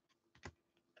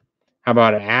 How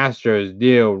about an Astros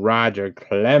deal? Roger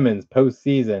Clemens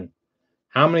postseason.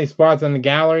 How many spots on the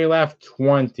gallery left?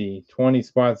 20. 20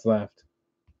 spots left.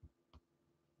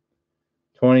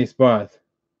 20 spots.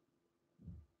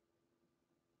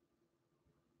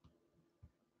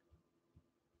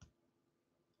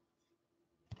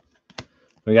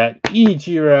 We got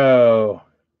Ichiro.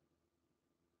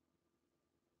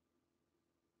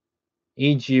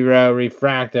 Ichiro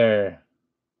refractor.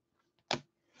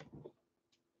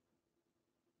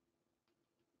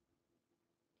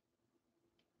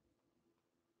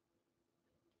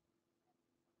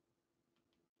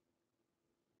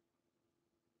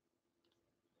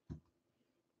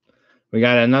 We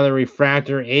got another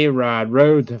refractor, A-Rod,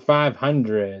 Road to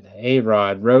 500.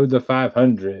 A-Rod, Road to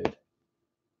 500.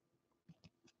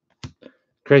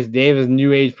 Chris Davis,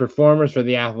 New Age Performers for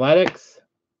the Athletics.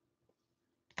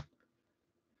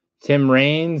 Tim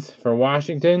Raines for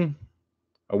Washington.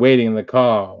 Awaiting the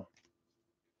call.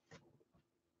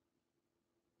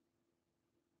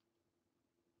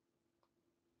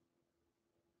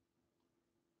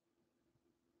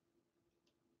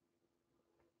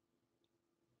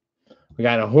 We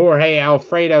got a Jorge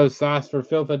Alfredo sauce for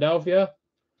Philadelphia.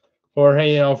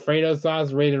 Jorge Alfredo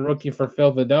sauce, rated rookie for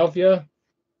Philadelphia.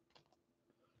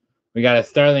 We got a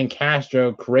Starlin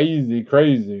Castro, crazy.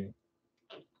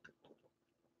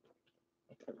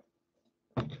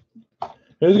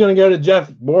 Who's going to go to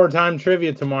Jeff Boertime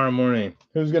Trivia tomorrow morning?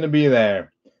 Who's going to be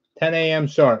there? 10 a.m.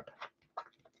 sharp.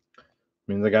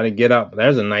 Means I got to get up.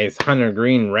 There's a nice Hunter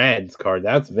Green Reds card.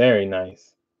 That's very nice.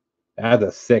 That's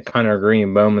a sick Hunter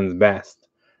Green Bowman's Best.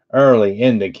 Early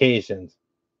indications.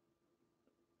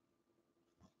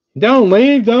 Don't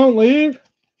leave, don't leave.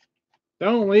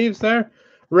 Don't leave, sir.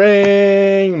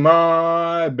 Ring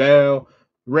my bell.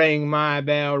 Ring my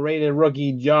bell. Rated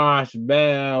rookie Josh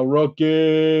Bell. Rookie.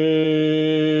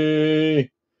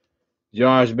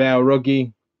 Josh Bell,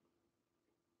 rookie.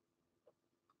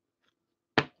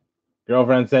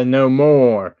 Girlfriend said no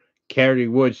more. Kerry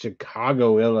Wood,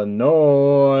 Chicago,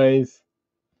 Illinois.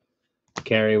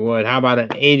 Kerry Wood. How about an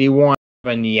 81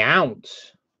 Robin Yount?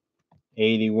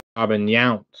 81 Robin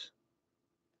Yount.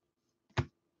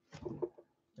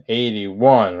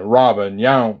 81 Robin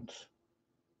Yount.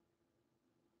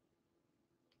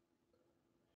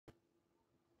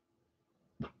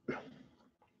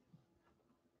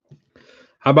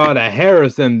 How about a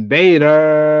Harrison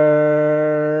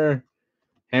Bader?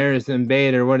 Harrison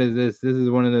Bader, what is this? This is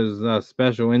one of those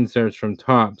special inserts from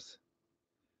Topps.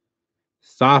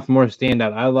 Sophomore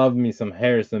standout. I love me some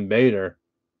Harrison Bader.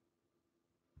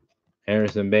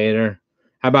 Harrison Bader.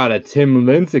 How about a Tim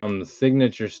Lincecum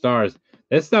Signature Stars?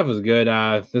 This stuff was good.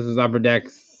 This is Upper Deck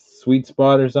Sweet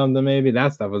Spot or something maybe.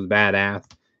 That stuff was badass.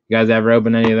 You guys ever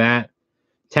open any of that?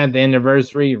 10th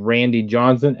anniversary, Randy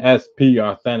Johnson, SP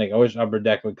Authentic. I wish Upper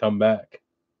Deck would come back.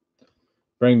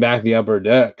 Bring back the Upper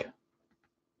Deck.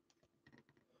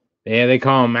 Yeah, they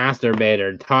call him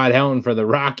Masturbator. Todd Helton for the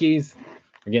Rockies.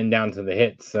 We're getting down to the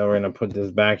hits, so we're going to put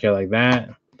this back here like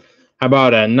that. How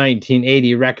about a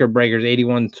 1980 Record Breakers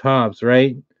 81 Topps,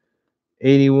 right?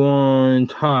 81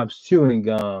 Topps chewing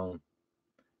gum.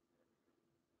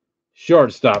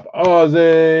 Shortstop,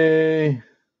 Ozzy.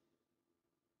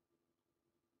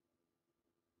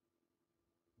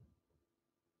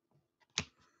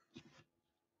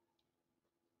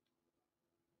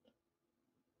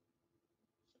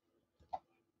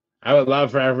 I would love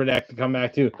for Upper Deck to come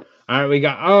back too. All right, we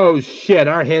got, oh shit,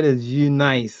 our hit is you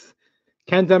nice.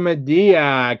 Kenta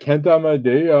Medea,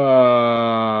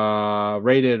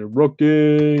 rated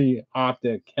rookie.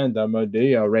 Optic, Kenta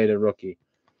Medea, rated rookie.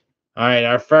 All right,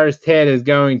 our first hit is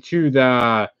going to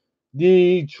the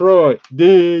Detroit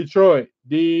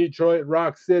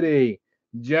Rock City.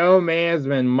 Joe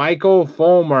Mansman, Michael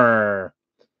Fulmer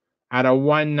out of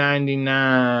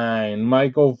 199.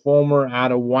 Michael Fulmer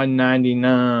out of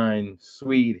 199.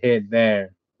 Sweet hit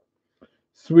there.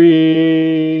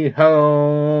 Sweet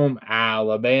home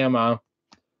Alabama.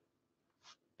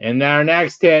 And our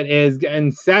next hit is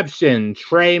Inception.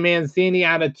 Trey Mancini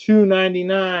out of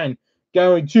 299.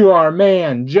 Going to our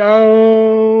man,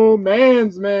 Joe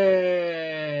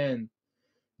Mansman.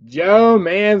 Joe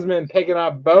Mansman picking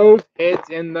up both hits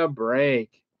in the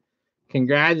break.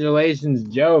 Congratulations,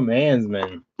 Joe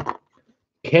Mansman.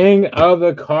 King of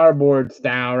the cardboard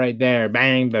style right there.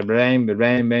 Bang, bang, bang,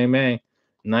 bang, bang, bang.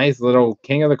 Nice little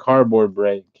King of the cardboard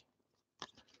break.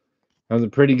 That was a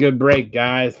pretty good break,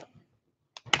 guys.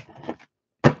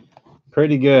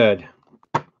 Pretty good.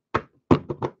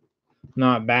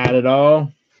 Not bad at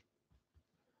all.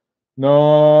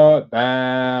 Not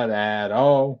bad at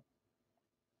all.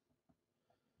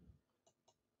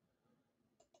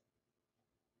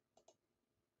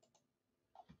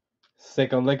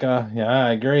 Sicka-licka. Yeah,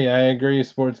 I agree,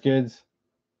 sports kids.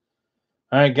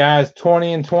 All right, guys,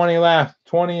 20 and 20 left.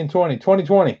 20 and 20. 20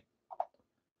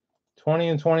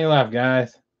 and 20 left,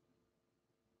 guys.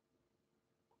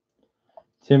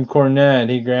 Tim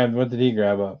Cornette, what did he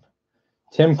grab up?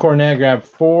 Tim Cornette grabbed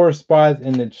 4 spots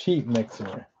in the cheap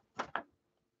mixer.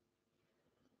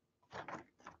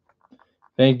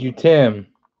 Thank you, Tim.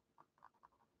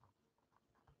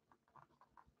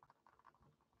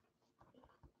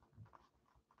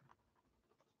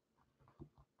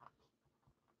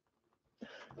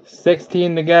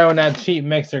 $16 to go in that cheap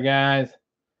mixer, guys.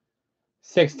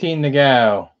 16 to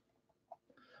go.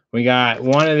 We got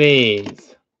one of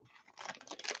these.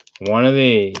 One of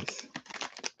these.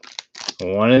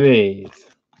 One of these.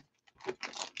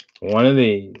 One of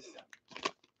these.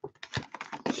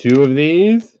 2 of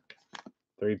these.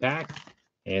 3 packs.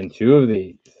 And 2 of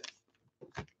these.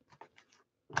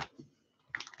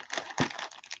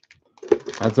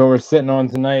 That's what we're sitting on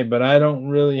tonight, but I don't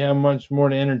really have much more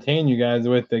to entertain you guys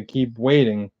with to keep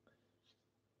waiting.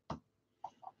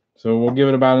 So we'll give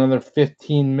it about another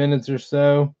 15 minutes or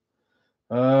so.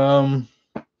 What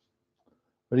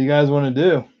do you guys want to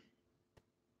do?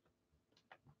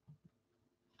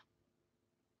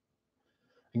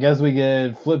 I guess we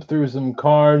could flip through some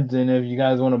cards, and if you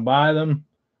guys want to buy them,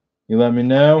 you let me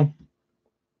know.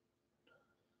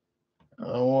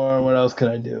 Or what else can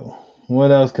I do?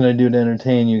 What else can I do to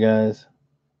entertain you guys?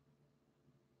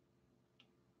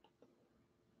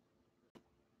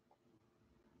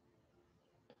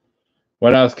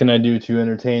 What else can I do to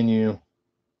entertain you?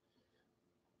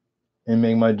 and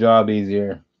make my job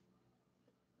easier.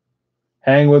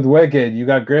 Hang with Wicked. You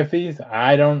got Griffey's?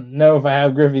 I don't know if I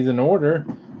have Griffey's in order.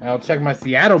 I'll check my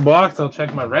Seattle box. I'll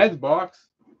check my Reds box.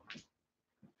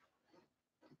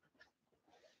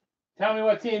 Tell me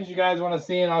what teams you guys want to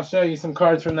see, and I'll show you some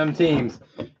cards from them teams.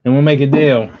 And we'll make a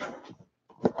deal.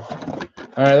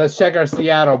 All right, let's check our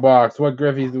Seattle box. What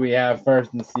Griffey's do we have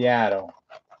first in Seattle?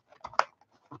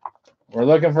 We're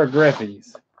looking for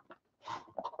Griffey's.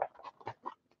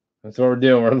 That's what we're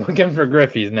doing. We're looking for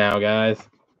Griffey's now, guys.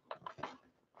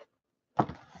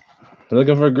 We're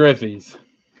looking for Griffey's.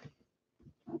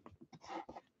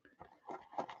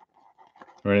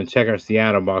 We're going to check our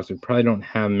Seattle box. We probably don't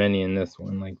have many in this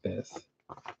one like this.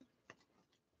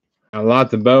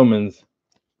 Lots of Bowmans.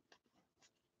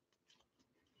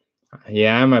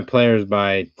 Yeah, I have my players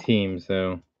by team,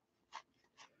 so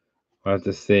we'll have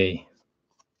to see.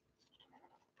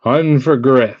 Hunting for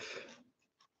Griff.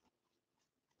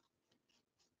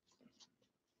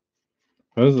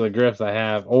 Those are the Griffs I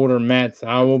have. Older Mets.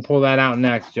 I will pull that out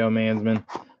next, Joe Mansman.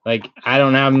 Like, I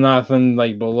don't have nothing,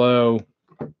 like, below,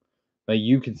 like,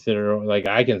 you consider, like,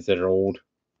 I consider old.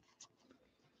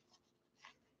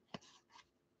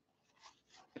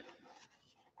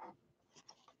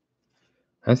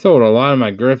 I sold a lot of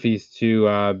my Griffies to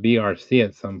BRC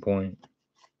at some point.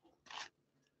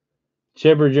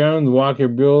 Chipper Jones, Walker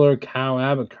Buehler, Kyle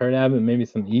Abbott, Kurt Abbott, maybe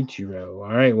some Ichiro.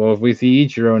 All right, well, if we see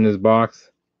Ichiro in this box.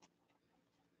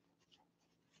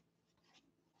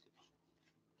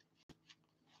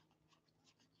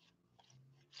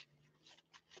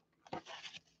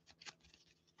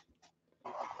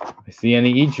 If we see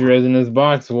any Ichiros in this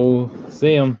box, we'll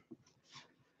see them.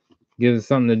 Gives us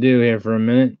something to do here for a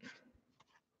minute.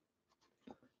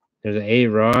 There's an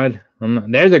A-Rod.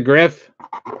 There's a Griff.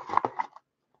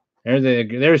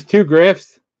 There's two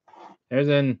Griffs. There's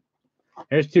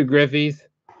two Griffies.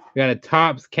 We got a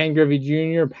Topps Ken Griffey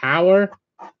Jr. Power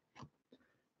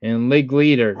and League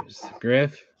Leaders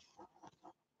Griff.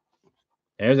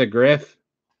 There's a Griff.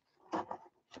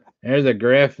 There's a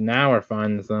Griff. Now we're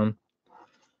finding some.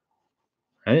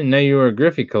 I didn't know you were a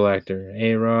Griffey collector.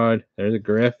 A-Rod. There's a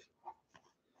Griff.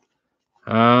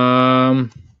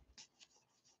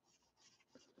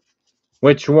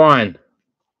 Which one?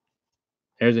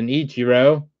 There's an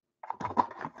Ichiro.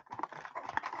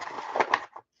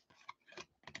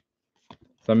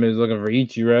 Somebody's looking for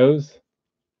Ichiros.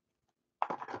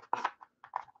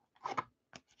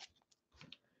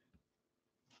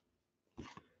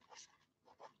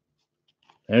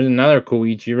 There's another cool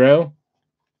Ichiro.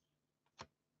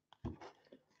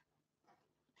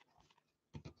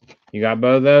 You got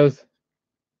both of those?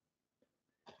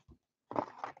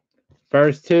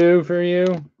 First two for you.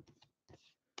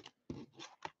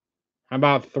 How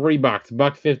about $3?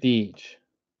 $1.50 each.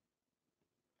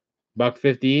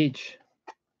 $1.50 each.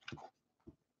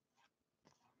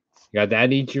 You got that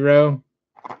Ichiro?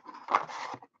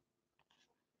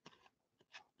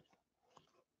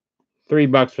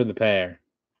 $3 for the pair.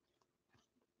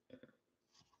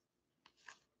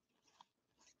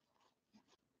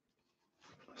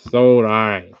 Sold. All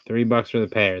right. $3 for the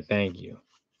pair. Thank you.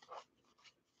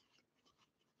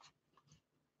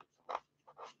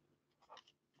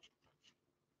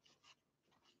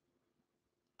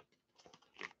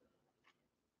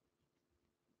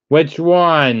 Which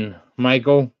one,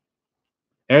 Michael?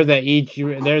 There's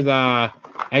a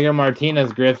Edgar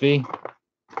Martinez Griffey.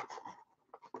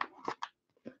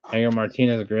 Edgar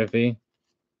Martinez Griffey.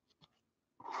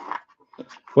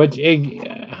 Which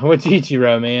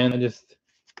Ichiro, man?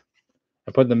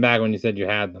 I put them back when you said you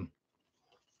had them.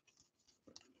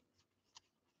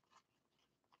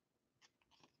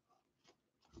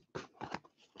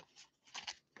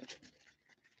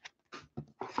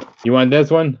 You want this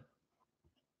one?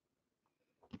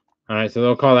 All right, so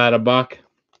they'll call that $1.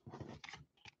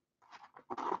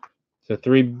 So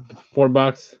 $4. All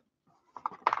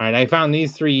right, I found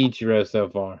these 3 Ichiros so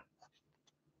far.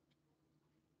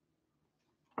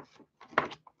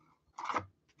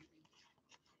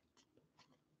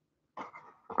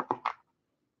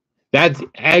 That's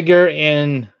Edgar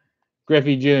and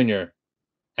Griffey Jr.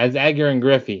 That's Edgar and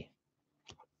Griffey.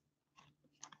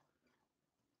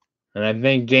 And I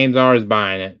think James R is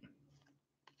buying it.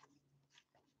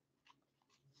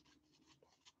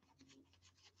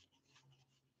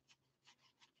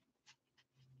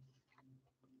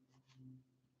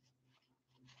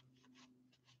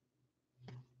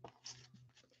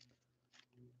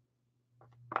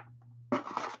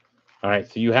 All right,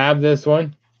 so you have this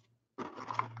one.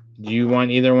 Do you want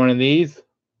either one of these?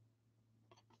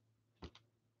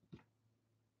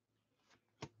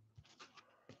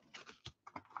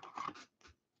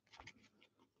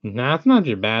 Nah, it's not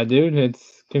your bad, dude.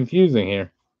 It's confusing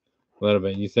here a little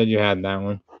bit. You said you had that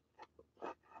one.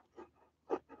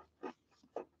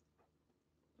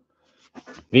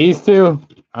 These two,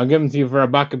 I'll give them to you for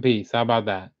 $1 a piece. How about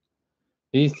that?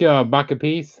 These two are $1 a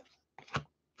piece.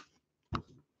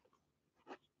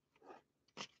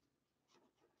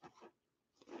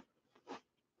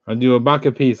 I'll do $1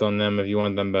 a piece on them if you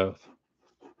want them both.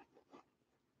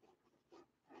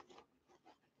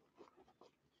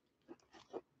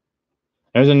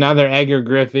 There's another Edgar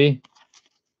Griffey.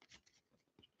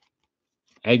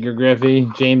 Edgar Griffey,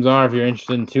 James R. If you're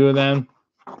interested in 2 of them.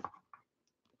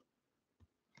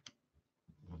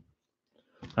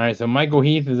 All right, so Michael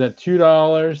Heath is at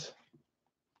 $2.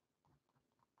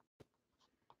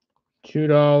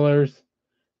 $2.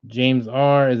 James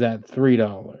R is at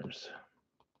 $3.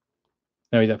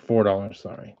 No, he's at $4.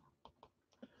 Sorry,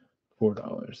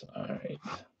 $4. All right.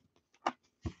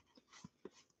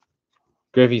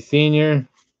 Griffey Senior.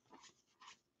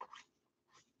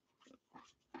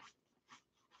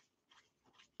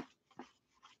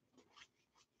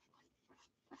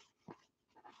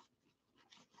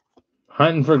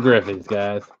 Hunting for Griffey's,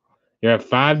 guys. You're at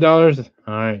 $5.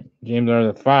 All right, James R is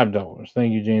at $5.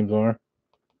 Thank you, James R.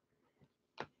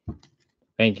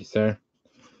 Thank you, sir.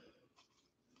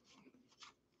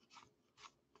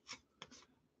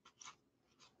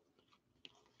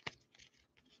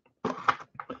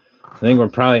 I think we're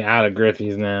probably out of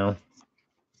Griffey's now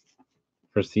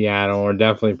for Seattle. We're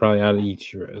definitely probably out of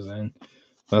Ichiro's then,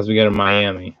 unless we go to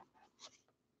Miami.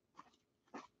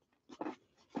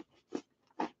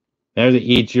 There's an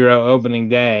Ichiro opening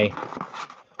day.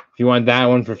 If you want that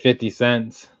one for 50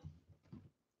 cents.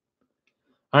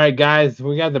 All right, guys,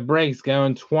 we got the breaks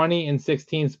going. 20 and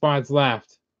 16 spots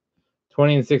left.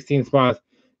 20 and 16 spots.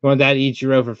 You want that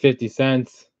Ichiro for 50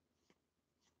 cents?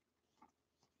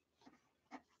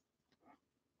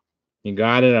 You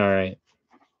got it? All right.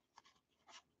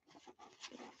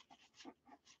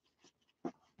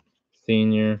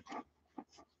 Senior.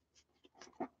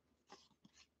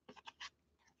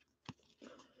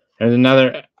 There's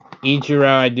another Ichiro.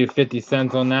 I do 50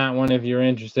 cents on that one if you're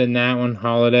interested in that one.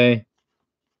 Holiday.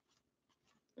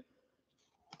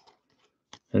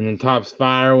 And then Topps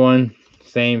Fire one.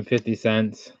 Same 50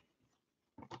 cents.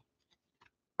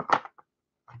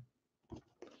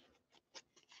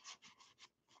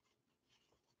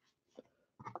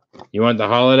 You want the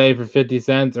Holiday for 50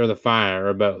 cents or the Fire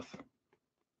or both?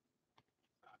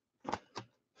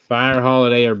 Fire,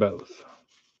 Holiday, or both?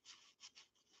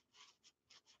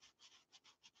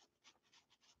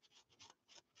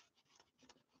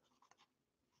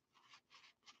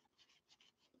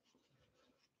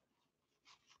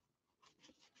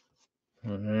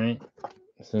 All right.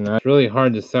 So now it's really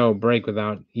hard to sell a break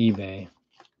without eBay.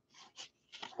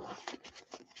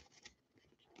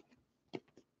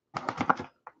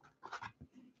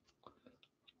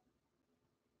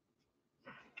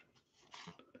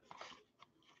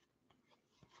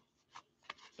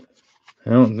 I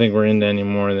don't think we're into any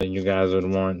more that you guys would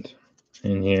want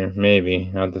in here.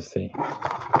 Maybe. I'll have to see.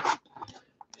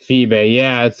 eBay.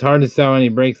 Yeah, it's hard to sell any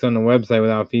breaks on the website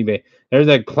without eBay. There's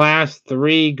a Class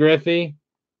 3 Griffey.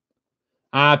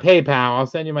 PayPal. I'll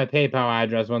send you my PayPal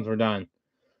address once we're done.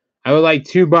 I would like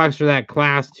 $2 for that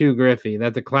Class 2 Griffey.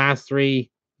 That's a Class 3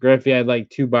 Griffey. I'd like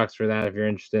 $2 for that if you're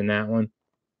interested in that one.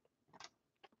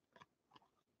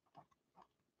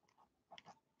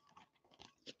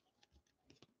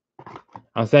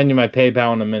 I'll send you my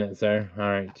PayPal in a minute, sir. All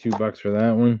right, $2 for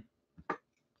that one.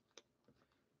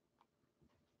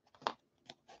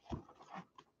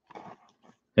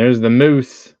 There's the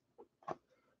Moose.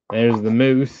 There's the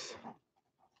Moose.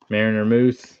 Mariner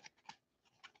Moose.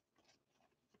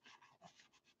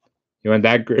 You want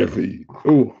that Griffey?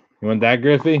 Ooh, you want that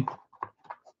Griffey?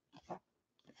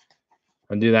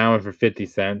 I'll do that one for 50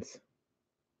 cents.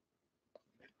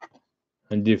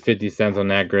 I'll do 50 cents on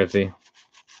that Griffey.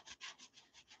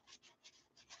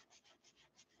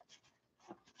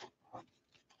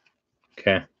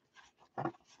 Okay.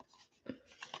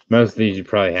 Most of these you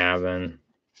probably have then.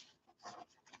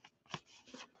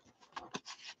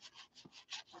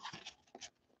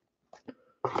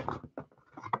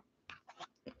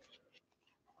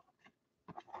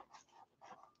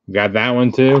 Got that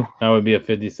one too? That would be a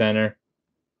 50 center.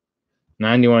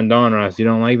 91 Donruss. You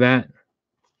don't like that?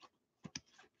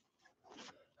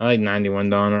 I like 91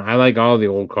 Donruss. I like all the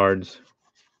old cards.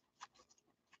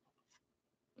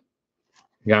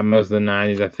 Got most of the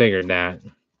 90s. I figured that.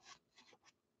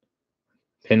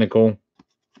 Pinnacle.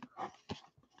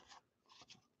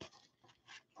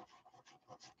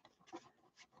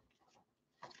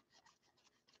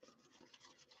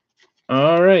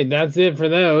 All right, that's it for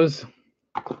those.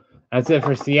 That's it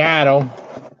for Seattle.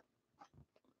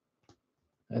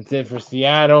 That's it for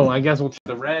Seattle. I guess we'll check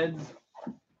the Reds.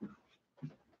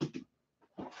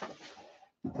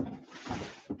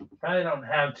 Probably don't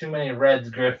have too many Reds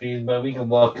Griffies, but we can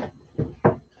look. And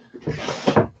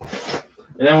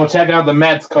then we'll check out the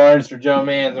Mets cards for Joe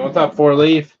Manson. What's up, Four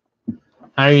Leaf?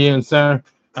 How are you doing, sir?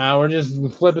 We're just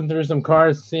flipping through some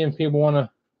cards, seeing if people want to.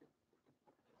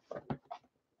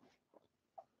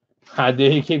 Do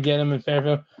you keep getting them in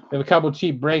Fairfield? We have a couple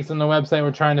cheap breaks on the website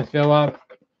we're trying to fill up.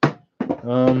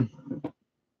 All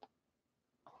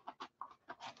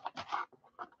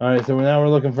right, so now we're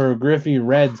looking for Griffey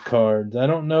Reds cards. I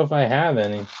don't know if I have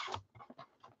any.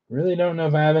 Really don't know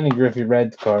if I have any Griffey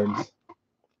Reds cards.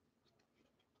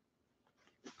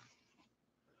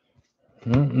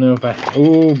 I don't know if I...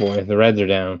 Oh, boy, the Reds are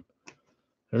down.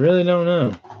 I really don't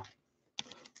know.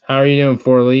 How are you doing,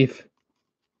 Four Leaf?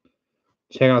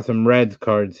 Check out some Reds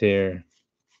cards here.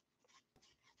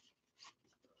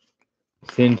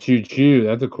 Sin Choo Choo,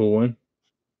 that's a cool one.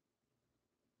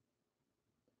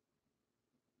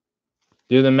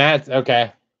 Do the Mets?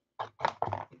 Okay.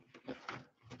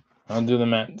 I'll do the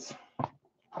Mets.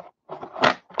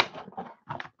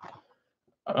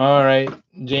 All right,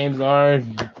 James R.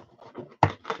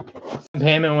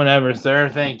 Payment whenever, sir.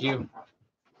 Thank you.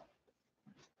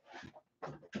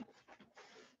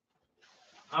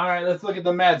 All right, let's look at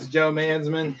the Mets, Joe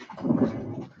Mansman.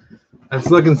 Let's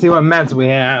look and see what Mets we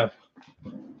have.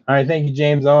 All right, thank you,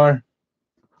 James R.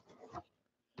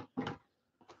 All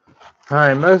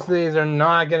right, most of these are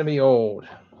not going to be old.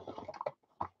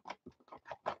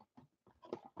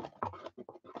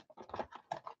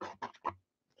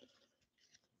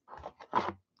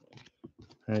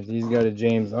 All right, these go to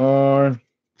James R. All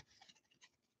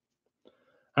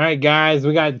right, guys,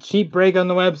 we got a cheap break on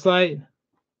the website.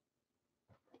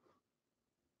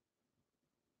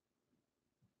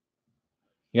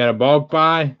 You got a bulk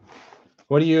buy.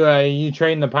 What are you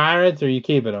trading the Pirates or are you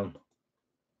keeping them?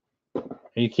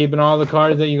 Are you keeping all the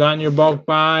cards that you got in your bulk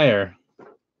buy or?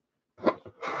 All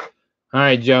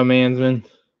right, Joe Mansman.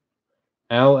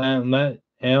 LMG.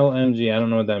 I don't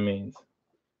know what that means.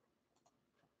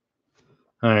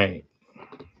 All right.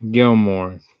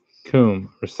 Gilmore,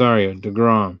 Coombe, Rosario,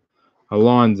 DeGrom,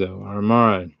 Alonso,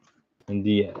 Armada, and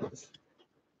Diaz.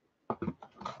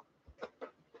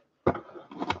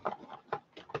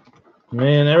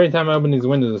 Man, every time I open these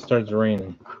windows, it starts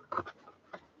raining.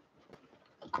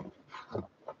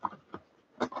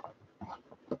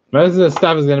 Most of this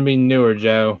stuff is going to be newer,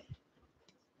 Joe.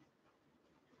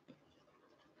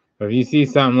 But if you see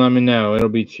something, let me know. It'll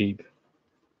be cheap.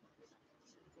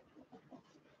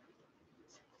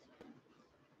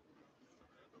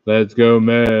 Let's go,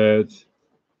 Mets.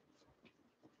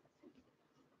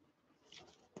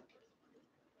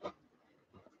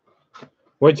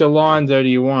 Which Alonso do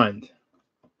you want?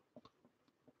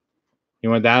 You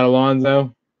want that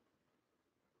Alonso?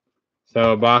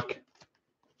 So $1.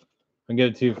 I'll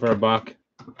give it to you for $1.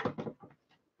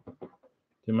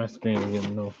 Dude, my screen is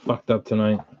getting a little fucked up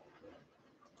tonight.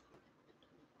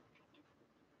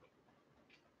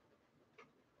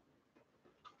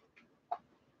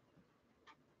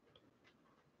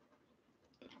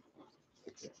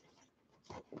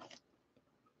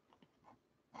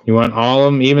 You want all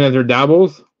of them, even if they're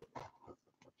doubles?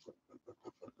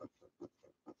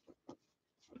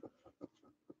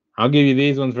 I'll give you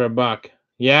these ones for $1.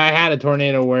 Yeah, I had a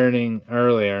tornado warning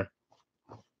earlier.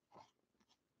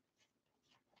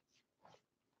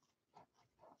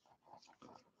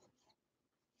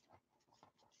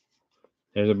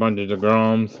 There's a bunch of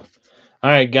DeGroms. All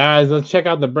right, guys, let's check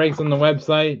out the breaks on the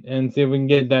website and see if we can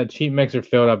get that cheap mixer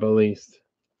filled up at least.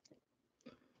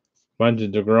 Bunch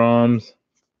of DeGroms.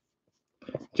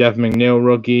 Jeff McNeil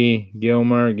rookie.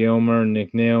 Gilmer,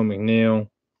 McNeil.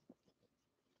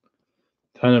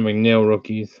 Ton of McNeil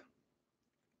rookies.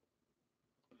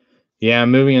 Yeah,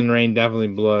 moving in the rain definitely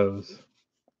blows.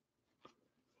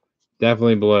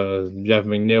 Definitely blows. Jeff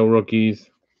McNeil rookies.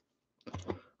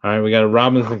 All right, we got a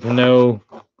Robinson Cano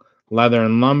leather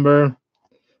and lumber.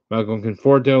 Malcolm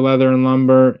Conforto leather and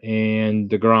lumber. And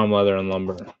DeGrom leather and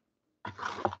lumber.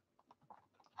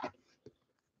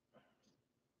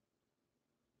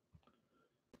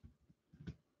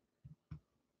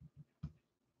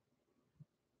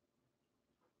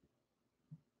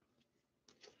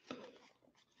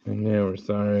 And now we're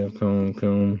sorry.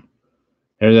 Coom.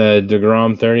 There's a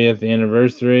DeGrom 30th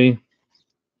anniversary.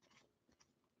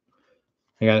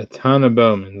 I got a ton of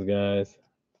Bowmans, guys.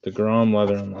 DeGrom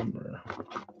leather and lumber.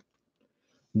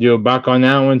 Do $1 on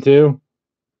that one too.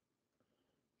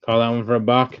 Call that one for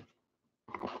 $1.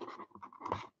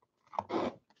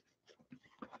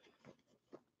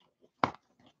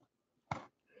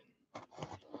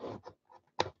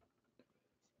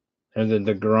 There's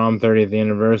the DeGrom 30th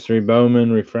Anniversary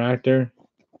Bowman Refractor.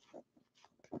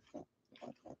 You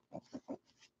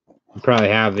probably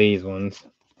have these ones.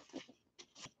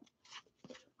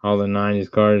 All the 90s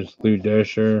cards. Lou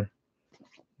Dozier,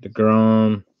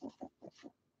 DeGrom,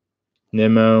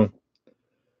 Nimmo,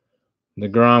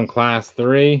 DeGrom Class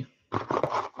 3,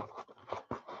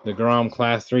 DeGrom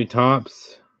Class 3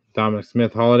 Topps, Dominic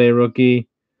Smith Holiday Rookie,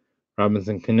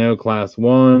 Robinson Cano Class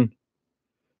 1,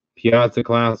 Piazza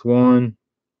Class 1,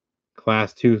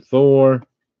 Class 2 Thor,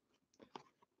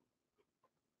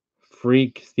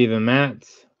 Freak Steven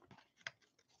Matz,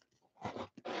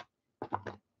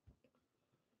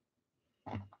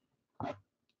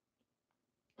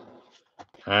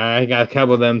 I got a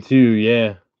couple of them too,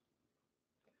 yeah.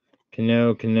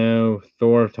 Cano,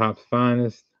 Thor, Topps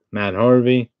Finest, Matt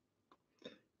Harvey,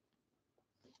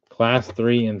 Class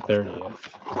 3 and 30th.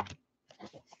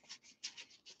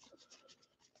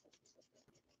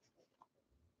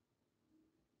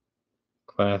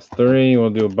 Class 3, we'll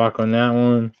do a buck on that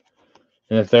one.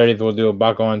 And the 30th, we'll do a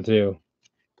buck on too.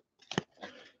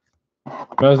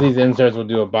 Most of these inserts will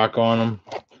do a buck on them.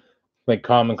 Like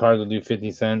common cards will do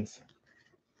 50 cents.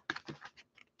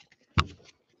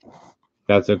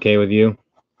 That's okay with you.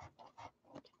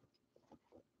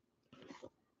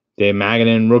 Dave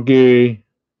Magadan, rookie.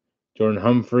 Jordan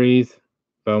Humphreys,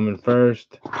 Bowman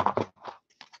first.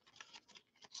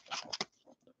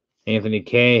 Anthony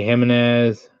K.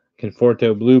 Jimenez,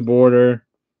 Conforto blue border.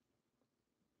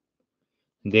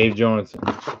 Dave Johnson.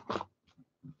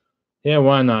 Yeah,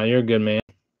 why not? You're a good man.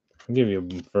 I'll give you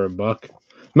for a buck.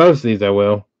 Most of these I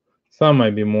will. Some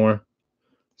might be more.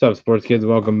 What's up, sports kids?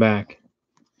 Welcome back.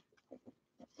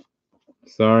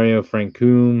 Sario, Frank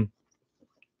Coom.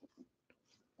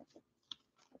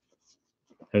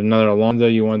 There's another Alonzo.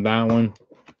 You want that one?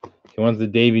 He wants the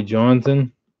Davy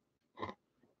Johnson.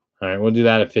 All right, we'll do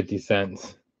that at 50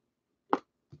 cents.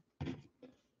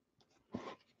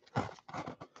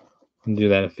 We'll do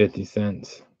that at 50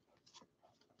 cents.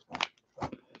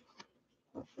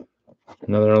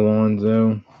 Another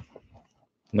Alonzo.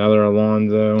 Another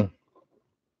Alonzo.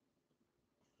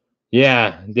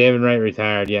 Yeah, David Wright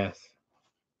retired, yes.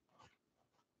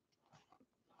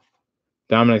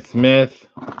 Dominic Smith.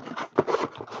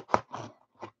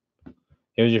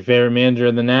 He was your favorite manager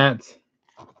of the Nats.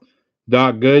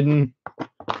 Doc Gooden.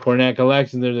 Cornette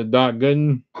Collection, there's a Doc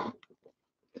Gooden.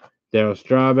 Darryl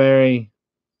Strawberry.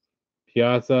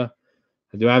 Piazza.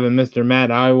 Do I have a Mr.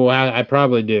 Matt? I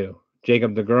probably do.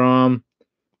 Jacob DeGrom.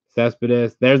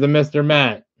 Cespedes. There's a Mr.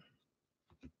 Matt.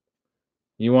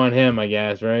 You want him, I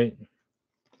guess, right?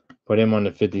 Put him on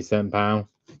the 50-cent pile.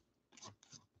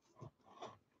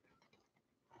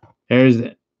 There's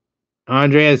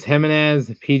Andreas Jimenez,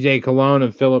 PJ Cologne,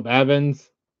 and Phillip Evans.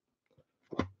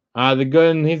 The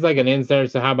good, he's like an insert,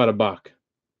 so how about a buck?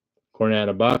 Cornette,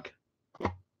 a buck.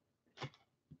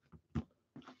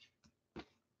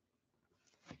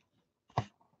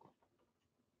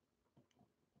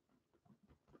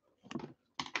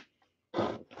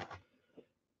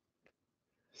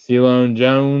 Celone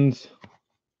Jones,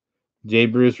 J.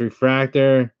 Bruce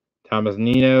Refractor, Thomas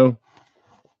Nino.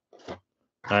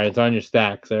 All right, it's on your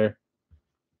stack, sir.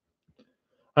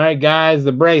 All right, guys,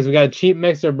 the breaks. We got a cheap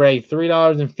mixer break,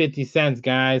 $3.50,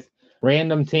 guys.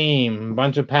 Random team,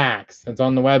 bunch of packs. It's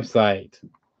on the website.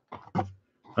 All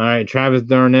right, Travis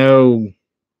Darno,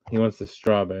 he wants the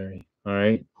strawberry. All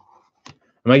right.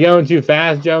 Am I going too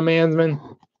fast, Joe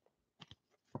Mansman?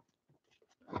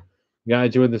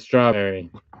 Got you with the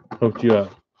strawberry. Hooked you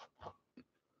up.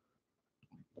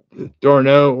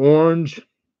 Darno orange.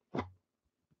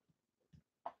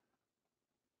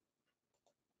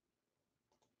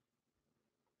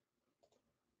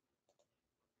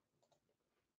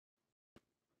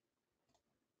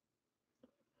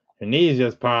 And these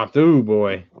just popped. Ooh,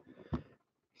 boy.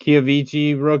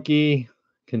 Chiavici, rookie.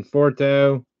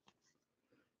 Conforto.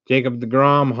 Jacob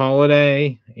DeGrom,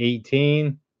 Holiday,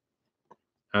 18.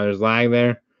 There's lag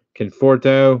there.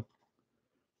 Conforto.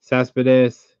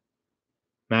 Cespedes.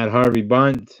 Matt Harvey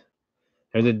Bunt.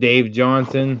 There's a Dave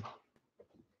Johnson.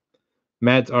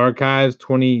 Mets Archives,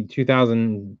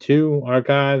 2002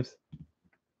 Archives.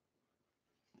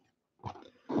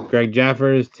 Greg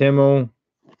Jeffers, Timmel.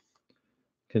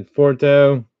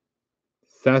 Conforto.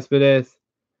 Cespedes.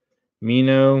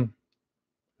 Mino.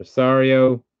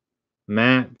 Rosario.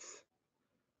 Mats.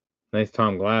 Nice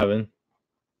Tom Glavine.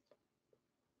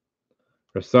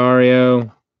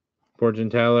 Rosario. Fortune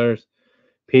Tellers.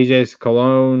 PJ's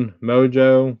Cologne.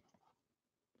 Mojo.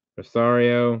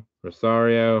 Rosario.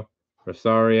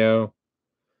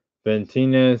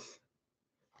 Ventinus.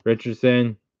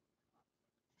 Richardson.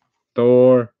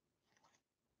 Thor.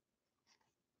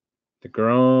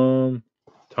 DeGrom,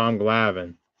 Tom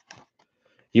Glavine.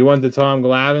 You want the Tom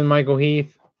Glavine, Michael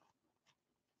Heath?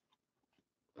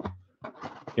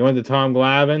 You want the Tom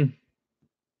Glavine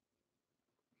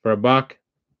for $1?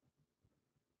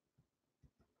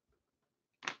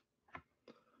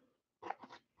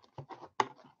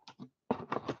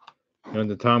 You want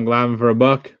the Tom Glavine for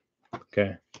 $1?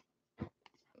 Okay.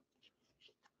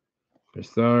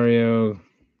 Rosario,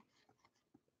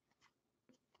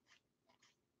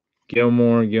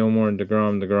 Gilmore,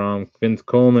 DeGrom, Vince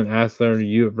Coleman, Essler,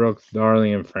 Ute Brooks,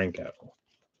 Darling, and Franco.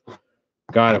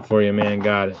 Got it for you, man.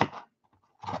 Got it.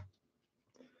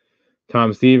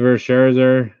 Tom Seaver,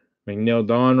 Scherzer, McNeil,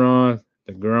 Donruss,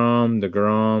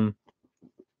 DeGrom,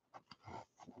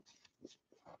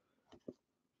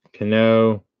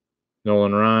 Cano,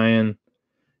 Nolan Ryan,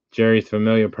 Jerry's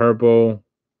Familiar Purple,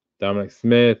 Dominic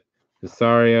Smith,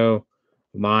 Rosario,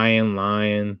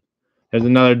 Lion. There's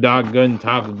another Doc Gooden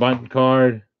Topps bunt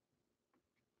card.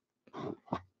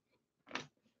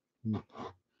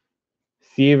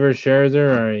 Seaver,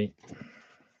 Scherzer, all right.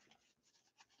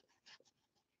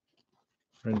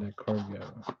 Where'd that card go?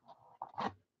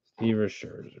 Seaver,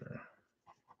 Scherzer.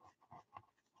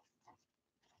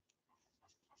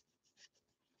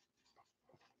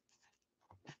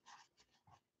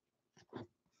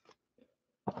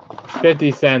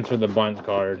 $0.50 for the bunt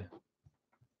card.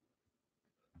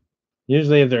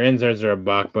 Usually if they're inserts are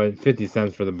 $1, but 50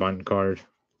 cents for the bunt card.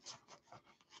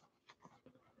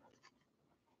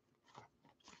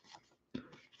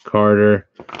 Carter.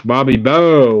 Bobby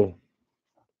Bowe,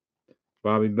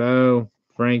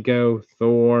 Franco,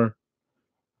 Thor.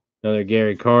 Another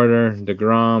Gary Carter,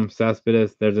 DeGrom,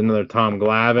 Cespedes. There's another Tom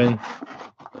Glavine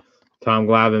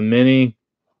mini.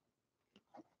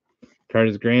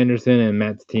 Curtis Granderson and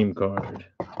Mets team card.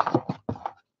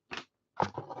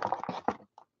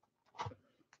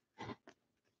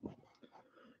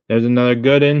 There's another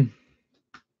Gooden.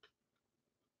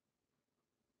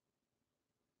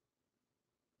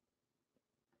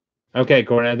 Okay,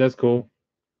 Cornette, that's cool.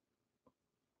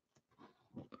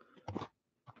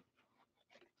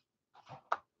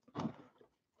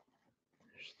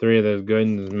 There's 3 of those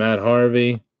Goodens. Matt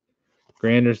Harvey,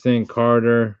 Granderson,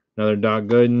 Carter, another Doc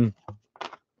Gooden,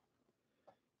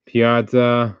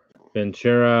 Piazza,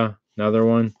 Ventura, another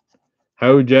one.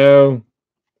 Hojo,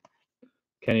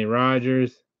 Kenny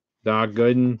Rogers, Doc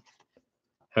Gooden,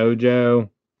 Hojo,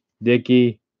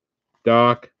 Dickey,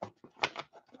 Doc,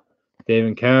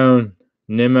 David Cone,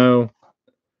 Nimmo,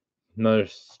 another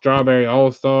Strawberry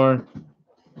All-Star,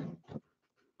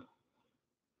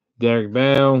 Derek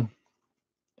Bell,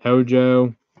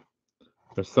 Hojo,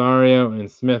 Rosario,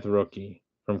 and Smith rookie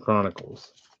from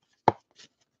Chronicles.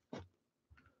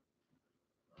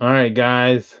 All right,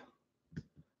 guys.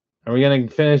 Are we going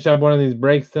to finish up one of these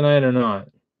breaks tonight or not?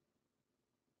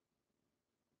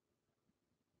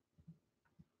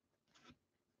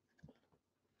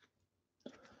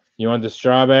 You want the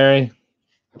strawberry?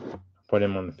 Put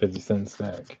him on the 50-cent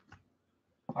stack.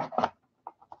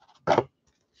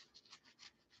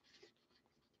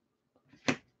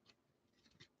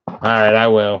 All right, I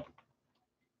will.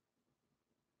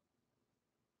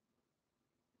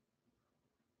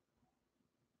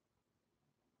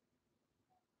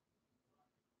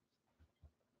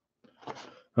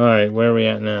 All right, where are we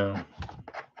at now?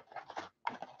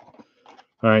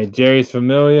 All right, Jerry's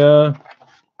Familia.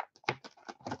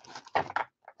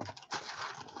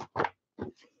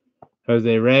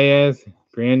 Jose Reyes,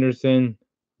 Granderson,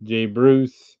 Jay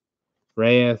Bruce,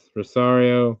 Reyes,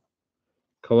 Rosario,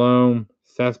 Colomb,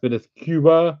 Cespedes,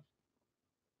 Cuba,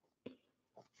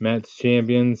 Mets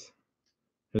champions,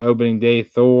 opening day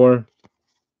Thor,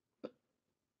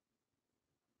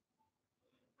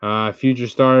 Future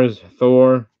Stars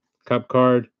Thor, Cup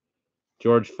card,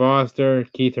 George Foster,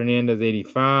 Keith Hernandez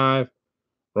 85,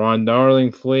 Ron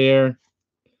Darling Flair,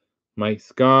 Mike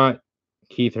Scott,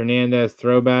 Keith Hernandez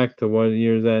throwback to what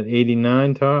year is that?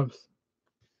 89 Topps.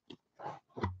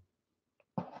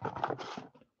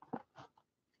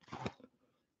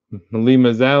 Lee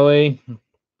Mazzilli,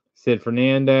 Sid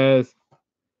Fernandez,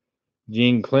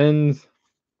 Gene Clins,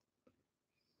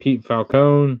 Pete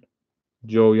Falcone,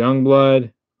 Joel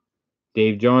Youngblood,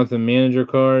 Dave Johnson manager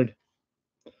card,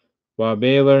 Bob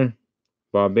Baylor,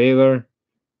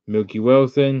 Milky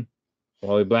Wilson,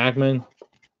 Wally Blackman.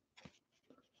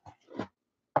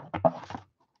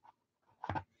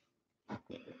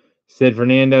 Sid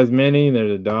Fernandez mini,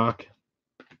 there's a Doc.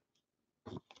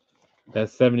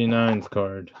 That's 79's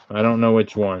card. I don't know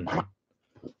which one. I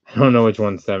don't know which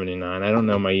one's 79. I don't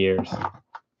know my years.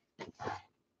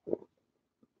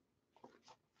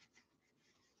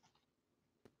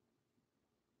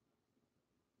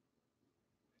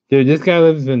 Dude, this guy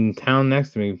lives in town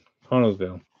next to me,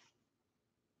 Connellsville.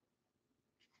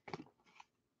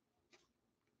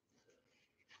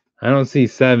 I don't see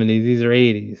 70s. These are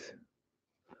 80s.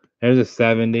 There's a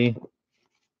 70.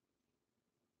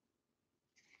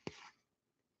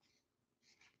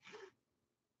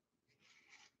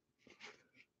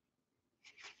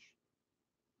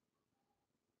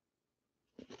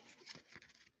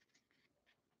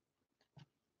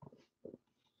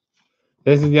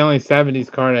 This is the only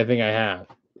 70s card I think I have.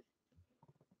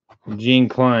 Gene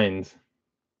Klein's.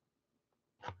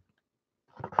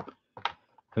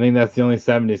 I think that's the only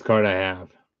 70s card I have.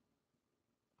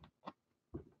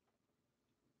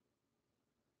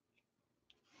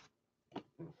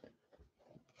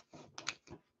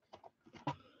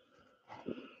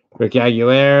 Rick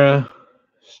Aguilera,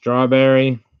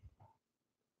 Strawberry,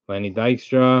 Lenny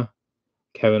Dykstra,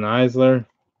 Kevin Eisler.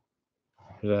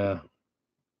 Here's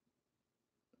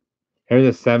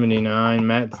a 79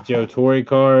 Mets Joe Torre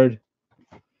card.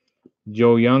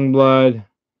 Joe Youngblood,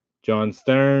 John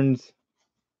Stearns,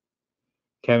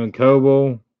 Kevin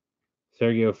Coble,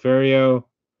 Sergio Ferrio,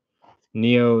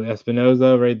 Neo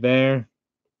Espinoza right there,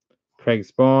 Craig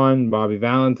Spawn, Bobby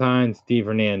Valentine, Steve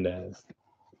Hernandez.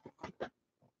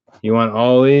 You want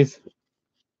all these?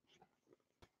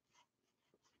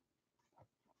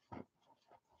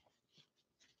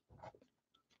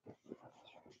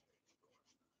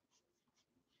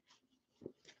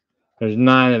 There's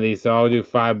 9 of these, so I'll do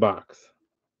 $5.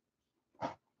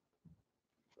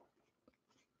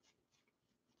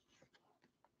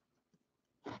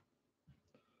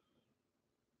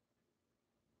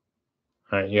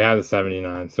 Alright, you have the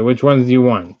 79. So which ones do you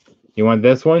want? You want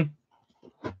this one?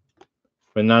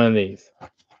 But none of these.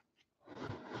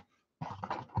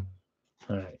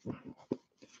 Alright.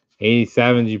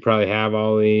 87s, you probably have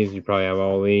all these. You probably have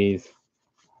all these.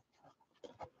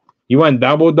 You want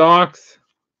double docks?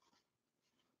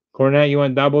 Cornette, you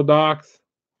want double docks?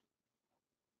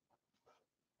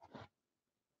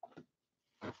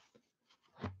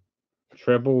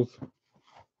 Triples?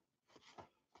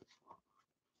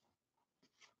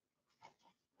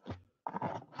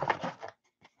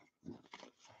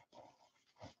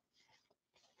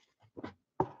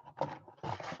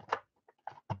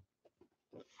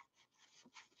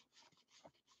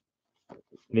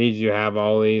 These, you have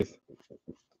all these.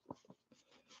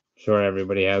 Sure,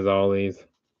 everybody has all these.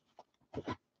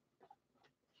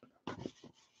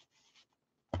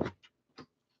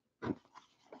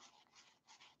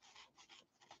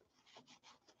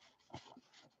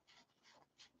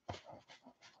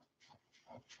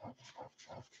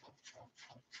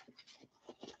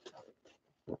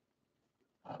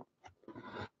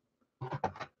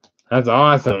 That's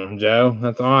awesome, Joe.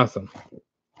 That's awesome.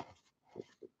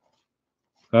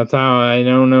 That's how I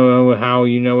don't know how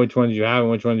you know which ones you have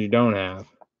and which ones you don't have.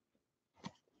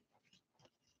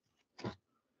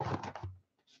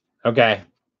 Okay.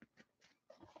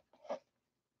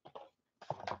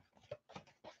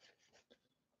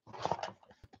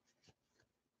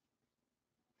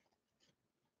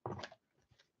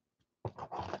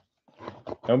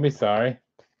 Don't be sorry.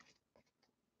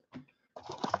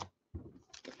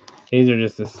 These are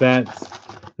just the sets.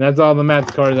 That's all the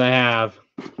Mets cards I have.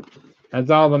 That's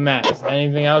all the Mets.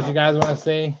 Anything else you guys want to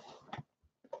see?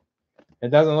 It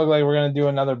doesn't look like we're going to do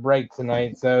another break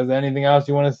tonight. So is there anything else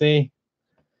you want to see?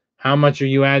 How much are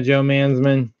you at, Joe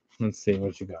Mansman? Let's see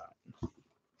what you got.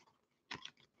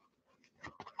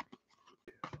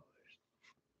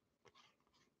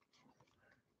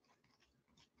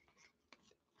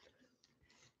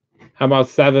 How about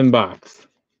 $7?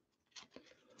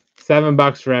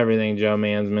 $7 for everything, Joe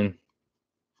Mansman.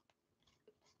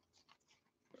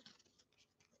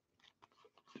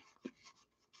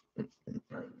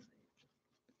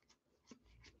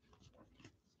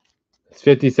 It's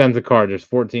 50 cents a card. There's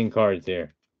 14 cards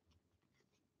here.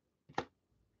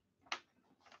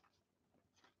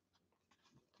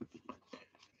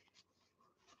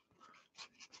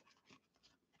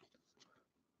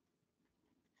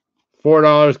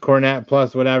 $4 Cornette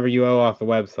plus whatever you owe off the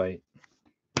website.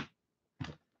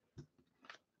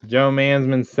 Joe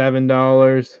Mansman,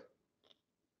 $7.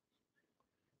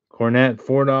 Cornette,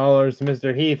 $4.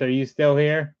 Mr. Heath, are you still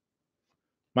here?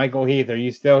 Michael Heath, are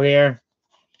you still here?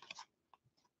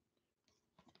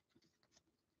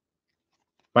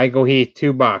 Michael Heath,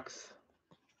 $2.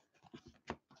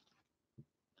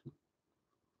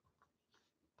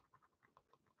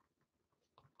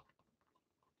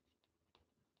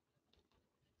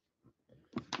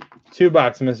 $2,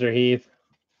 Mr. Heath.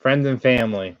 Friends and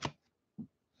family.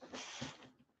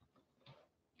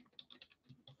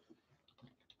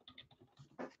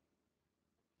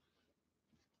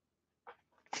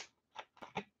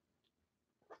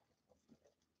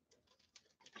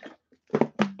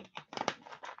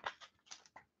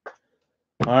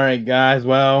 All right, guys.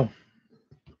 Well,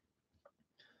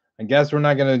 I guess we're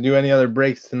not going to do any other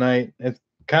breaks tonight. It's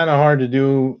kind of hard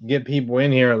to get people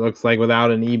in here, it looks like,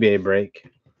 without an eBay break.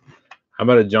 How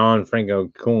about a John Franco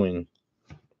coin?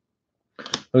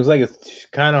 Looks like it's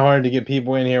kind of hard to get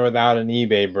people in here without an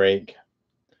eBay break.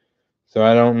 So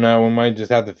I don't know. We might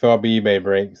just have to fill up eBay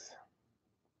breaks.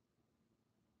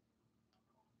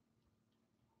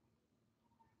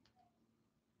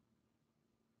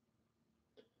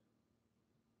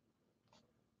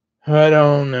 I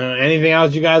don't know. Anything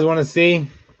else you guys want to see?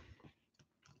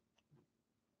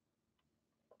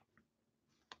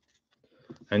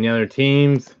 Any other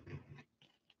teams?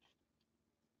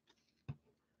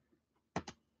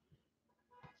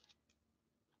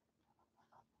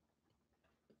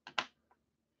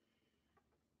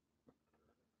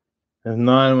 If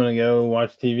not, I'm going to go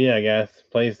watch TV, I guess.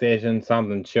 PlayStation,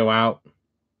 something, chill out.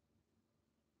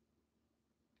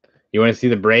 You want to see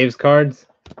the Braves cards?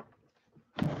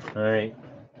 All right.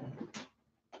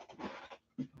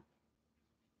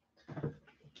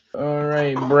 All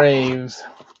right, Braves.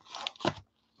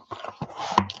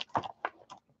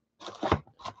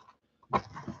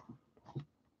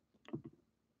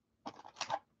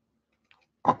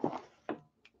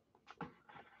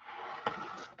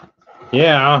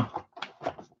 Yeah,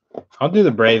 I'll do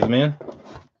the Braves, man.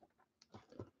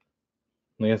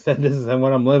 Like I said, this is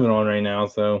what I'm living on right now,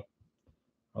 so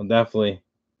I'll definitely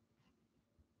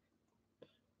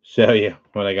show you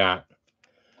what I got.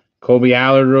 Colby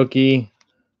Allard rookie,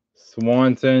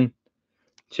 Swanson,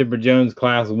 Chipper Jones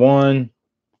Class 1.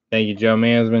 Thank you, Joe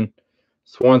Mansman.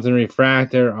 Swanson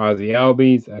Refractor, Ozzie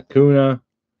Albies, Acuna,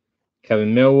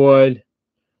 Kevin Millwood,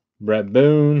 Brett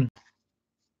Boone,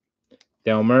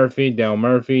 Del Murphy, Del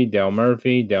Murphy, Del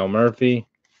Murphy, Del Murphy,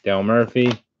 Del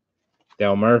Murphy,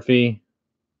 Del Murphy,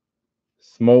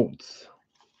 Smoltz,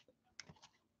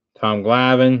 Tom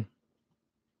Glavine,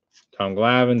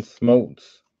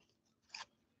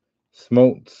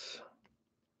 Smoltz,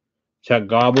 Chuck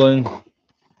Goblin,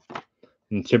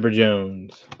 and Chipper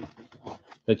Jones.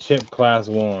 The Chip Class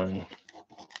 1.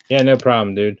 Yeah, no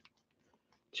problem, dude.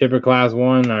 Chipper Class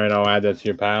 1. All right, I'll add that to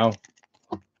your pile.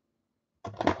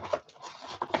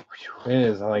 It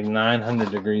is like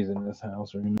 900 degrees in this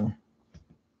house right now.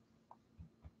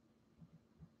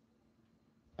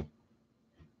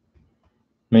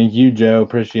 Thank you, Joe.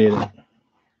 Appreciate it.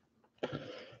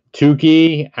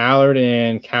 Tukey, Allard,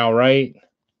 and Cal Wright.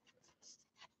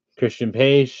 Christian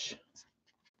Pache.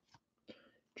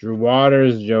 Drew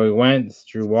Waters, Joey Wentz.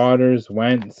 Drew Waters,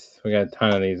 Wentz. We got a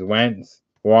ton of these. Wentz,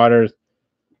 Waters,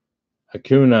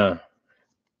 Acuna,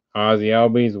 Ozzie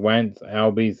Albies, Wentz,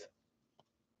 Albies.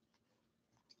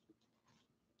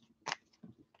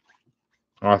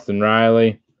 Austin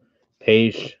Riley,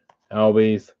 Pache,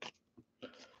 Albies.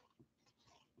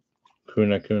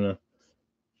 Acuna.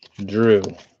 Drew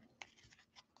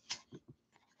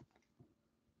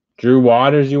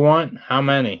Waters, you want? How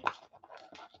many?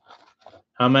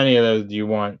 How many of those do you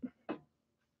want?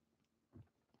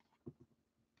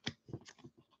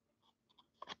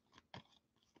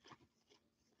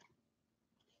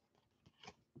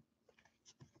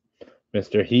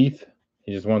 Mr. Heath,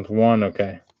 he just wants one.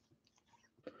 Okay.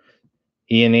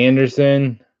 Ian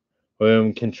Anderson,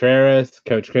 William Contreras,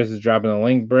 Coach Chris is dropping a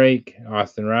link break.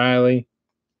 Austin Riley,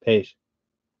 Paige.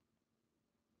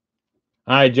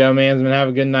 All right, Joe Mansman, have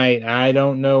a good night. I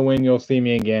don't know when you'll see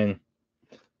me again.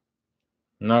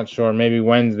 I'm not sure. Maybe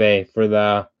Wednesday for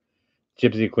the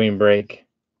Gypsy Queen break.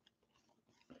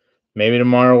 Maybe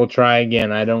tomorrow we'll try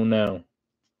again. I don't know.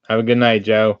 Have a good night,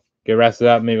 Joe. Get rested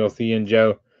up. Maybe I'll see you in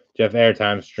Jeff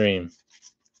Airtime stream.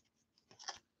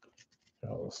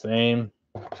 All the same.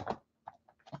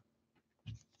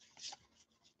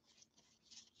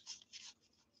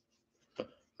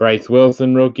 Bryce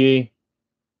Wilson, rookie.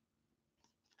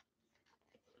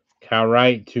 Cal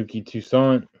Wright, Tukey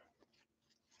Toussaint.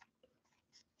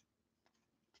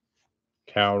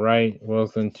 Cal Wright,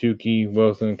 Wilson, Tukey,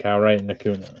 Wilson, Cal Wright, and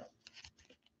Acuna.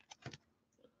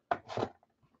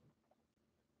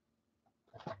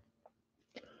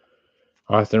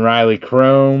 Austin Riley,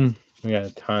 Chrome. We got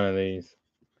a ton of these.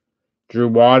 Drew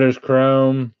Waters,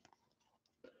 Chrome.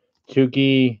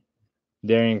 Tukey,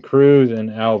 Darian Cruz, and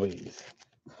Albies.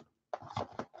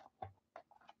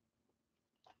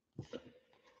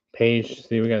 Paige,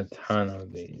 see, we got a ton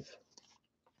of these.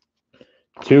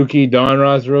 Tukey,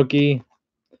 Donruss, rookie.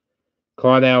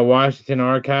 Claudell Washington,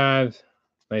 Archives.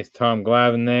 Nice Tom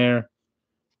Glavine there.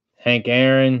 Hank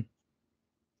Aaron.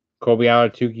 Colby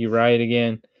Allard, Tukey Wright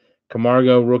again.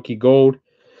 Camargo, rookie gold.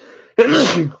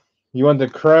 You want the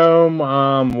Chrome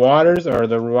Waters or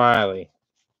the Riley?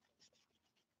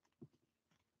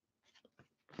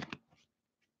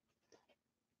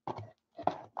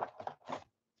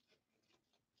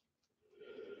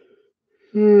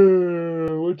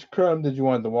 Which crumb did you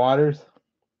want? The Waters?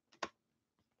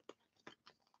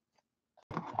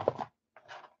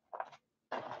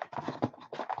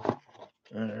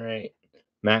 Alright.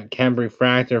 Matt Kemp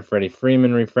refractor, Freddie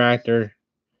Freeman refractor,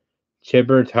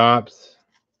 Chipper Topps,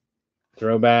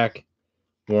 throwback,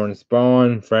 Warren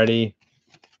Spahn, Freddie,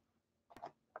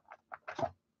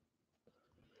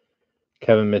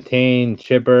 Kevin Matane,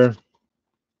 Chipper.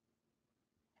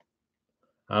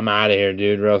 I'm out of here,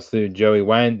 dude. Real soon. Joey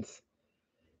Wentz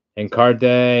and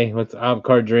Carte. What's up,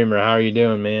 Card Dreamer? How are you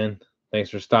doing, man? Thanks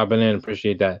for stopping in.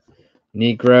 Appreciate that.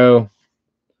 Necro,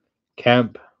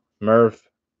 Kemp, Murph,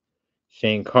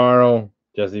 Shane Carl,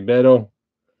 Jesse Biddle,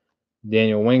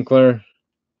 Daniel Winkler,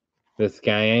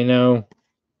 Vizcaino,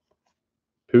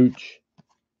 Pooch,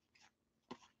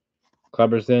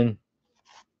 Clubberson,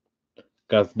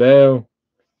 Gus Bell,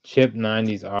 Chip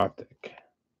 90s Optic.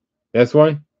 This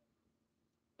one?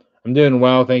 I'm doing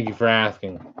well. Thank you for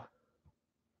asking.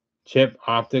 Chip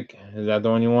Optic. Is that the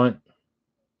one you want?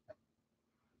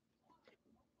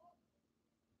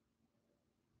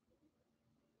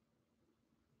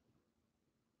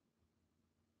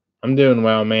 I'm doing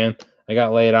well, man. I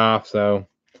got laid off, so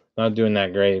not doing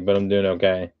that great, but I'm doing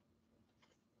okay.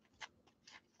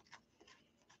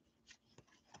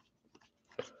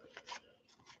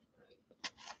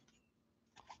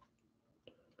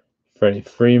 Freddie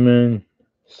Freeman,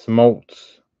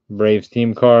 Smoltz, Braves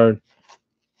team card,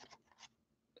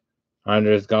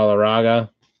 Andres Galarraga,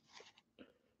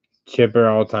 Chipper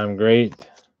all-time great,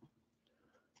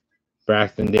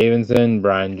 Braxton Davidson,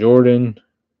 Brian Jordan,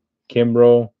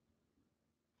 Kimbrel,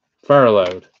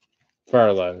 furloughed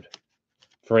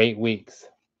for 8 weeks.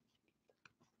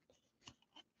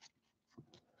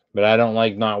 But I don't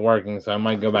like not working, so I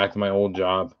might go back to my old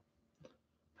job.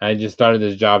 I just started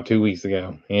this job 2 weeks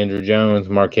ago. Andrew Jones,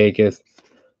 Markakis,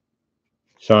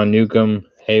 Sean Newcomb,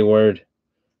 Hayward,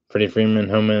 Freddie Freeman,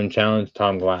 Home Run Challenge,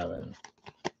 Tom Glavine.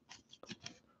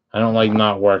 I don't like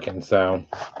not working, so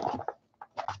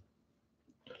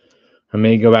I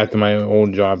may go back to my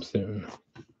old job soon.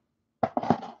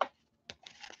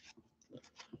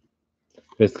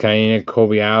 Vizcaino,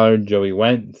 Colby Allard, Joey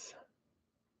Wentz.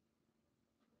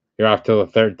 You're off till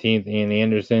the 13th, Ian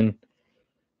Anderson.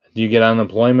 Do you get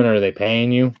unemployment or are they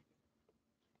paying you?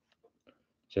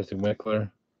 Jesse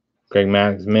Wickler, Greg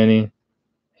Maddux Mini,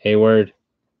 Hayward.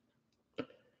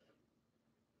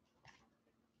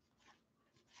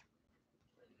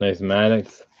 Nice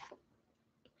Maddox.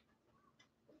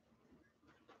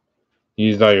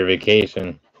 Used all your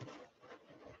vacation.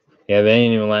 Yeah, they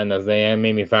ain't even letting us. They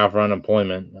made me file for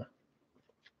unemployment.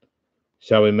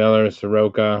 Shelby Miller,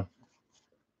 Soroka,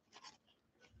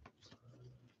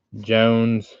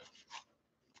 Jones,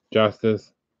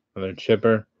 Justice, another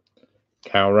Chipper,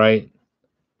 Cal Wright.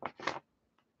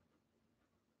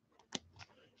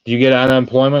 Did you get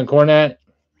unemployment, Cornette?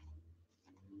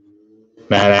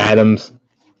 Matt Adams.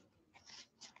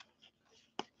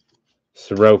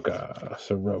 Soroka.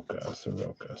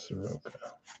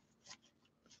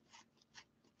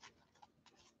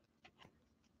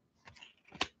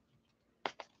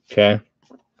 Okay.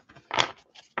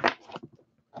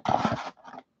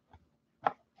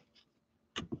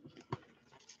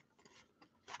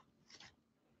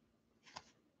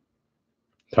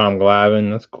 Tom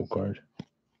Glavine. That's a cool card.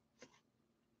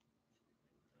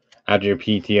 After your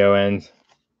PTO ends.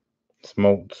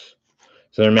 Smoltz.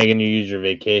 So they're making you use your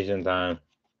vacation time.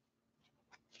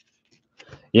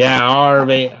 Yeah,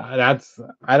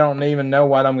 I don't even know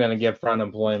what I'm gonna get for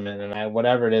unemployment, and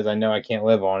whatever it is, I know I can't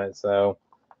live on it, so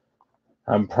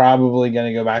I'm probably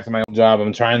gonna go back to my old job.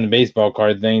 I'm trying the baseball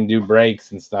card thing, do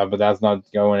breaks and stuff, but that's not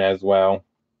going as well.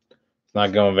 It's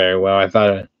not going very well. I thought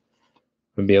it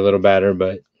would be a little better,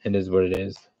 but it is what it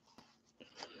is.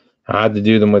 I have to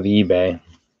do them with eBay.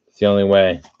 It's the only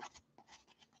way.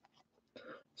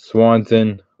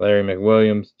 Swanson, Larry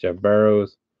McWilliams, Jeff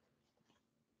Burrows.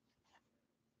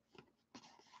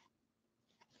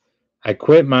 I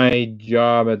quit my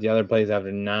job at the other place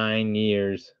after 9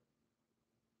 years.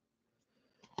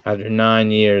 After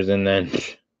 9 years, and then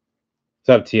what's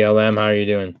up, TLM? How are you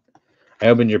doing? I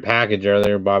opened your package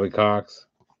earlier, Bobby Cox.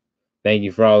 Thank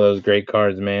you for all those great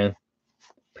cards, man.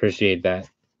 Appreciate that.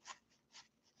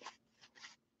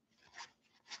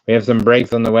 We have some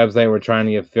breaks on the website we're trying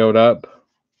to get filled up.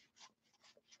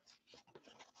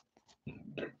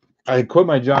 I quit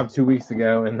my job 2 weeks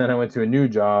ago, and then I went to a new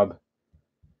job,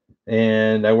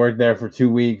 and I worked there for 2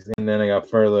 weeks, and then I got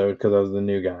furloughed because I was the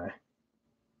new guy.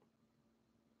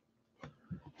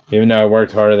 Even though I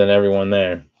worked harder than everyone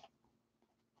there.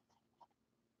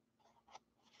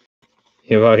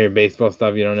 You have all your baseball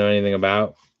stuff you don't know anything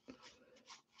about.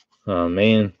 Oh,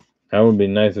 man. That would be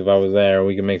nice if I was there.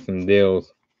 We could make some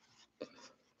deals.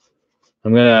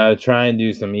 I'm going to try and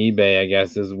do some eBay, I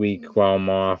guess, this week while I'm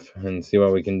off and see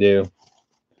what we can do.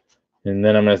 And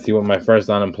then I'm going to see what my first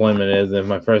unemployment is. If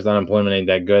my first unemployment ain't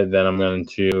that good, then I'm going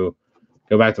to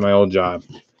go back to my old job.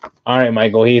 All right,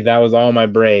 Michael Heath, that was all my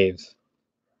Braves.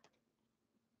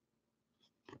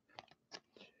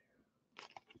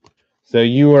 So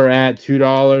you were at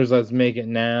 $2. Let's make it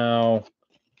now.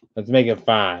 Let's make it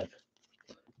 $5. Let's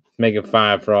make it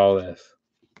 $5 for all this.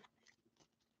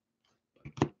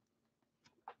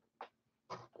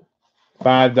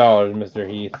 $5, Mr.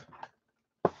 Heath.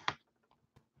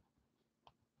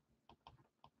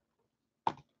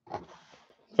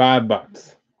 $5.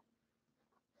 Is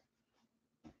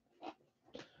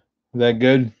that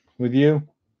good with you?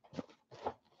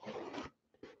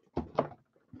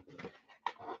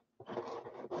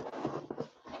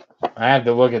 I have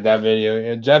to look at that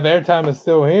video. Jeff Airtime is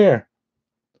still here.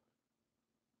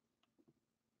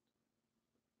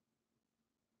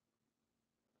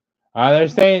 They're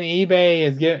saying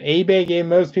eBay gave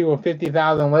most people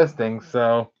 50,000 listings,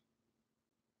 so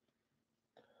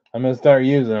I'm gonna start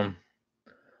using them.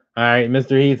 All right,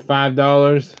 Mr. Heath,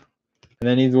 $5, and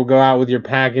then these will go out with your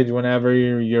package whenever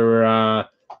you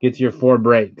get to your 4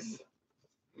 breaks.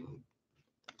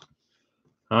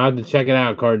 I'll have to check it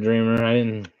out, Card Dreamer.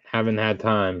 I haven't had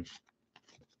time.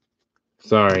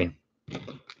 Sorry.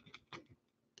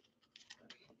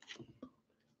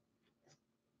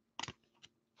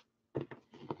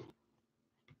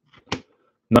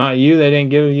 Not you. They didn't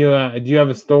give you a. Do you have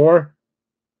a store?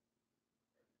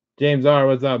 James R,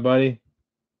 what's up, buddy?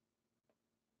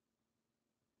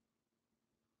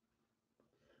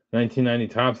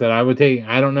 1990 Topps set. I would take.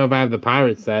 I don't know if I have the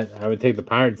Pirate set. I would take the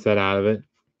Pirate set out of it.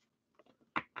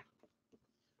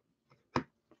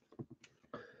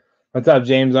 What's up,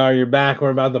 James R? You're back. We're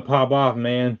about to pop off,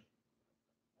 man.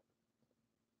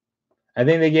 I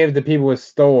think they gave it to people with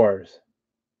stores.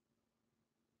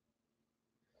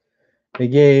 They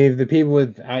gave the people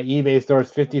with eBay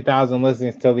stores 50,000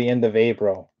 listings till the end of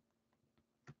April.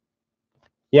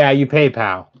 Yeah, you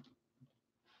PayPal.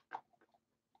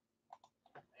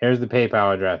 Here's the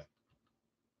PayPal address.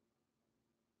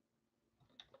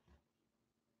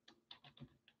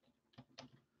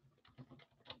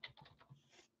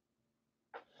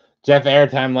 Jeff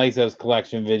Airtime likes those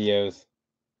collection videos.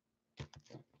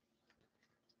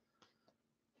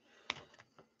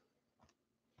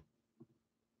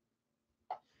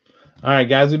 All right,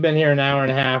 guys, we've been here an hour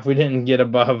and a half. We didn't get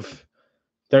above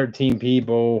 13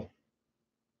 people.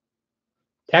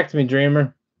 Text me,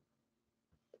 Dreamer.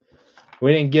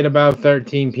 We didn't get above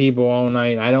 13 people all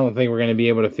night. I don't think we're going to be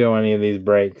able to fill any of these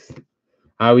breaks.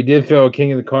 We did fill a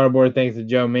King of the Cardboard thanks to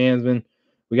Joe Mansman.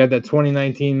 We got that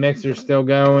 2019 mixer still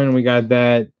going. We got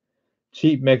that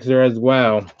cheap mixer as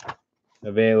well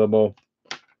available.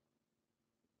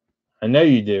 I know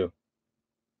you do.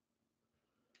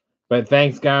 But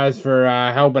thanks, guys, for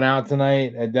helping out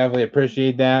tonight. I definitely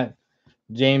appreciate that.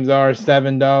 James R,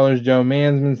 $7. Joe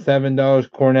Mansman, $7.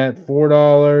 Cornette,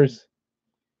 $4.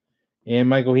 And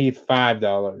Michael Heath,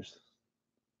 $5.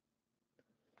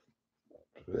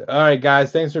 All right,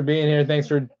 guys. Thanks for being here. Thanks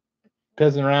for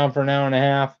pissing around for an hour and a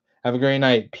half. Have a great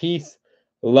night. Peace,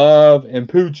 love, and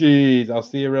poochies. I'll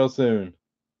see you real soon.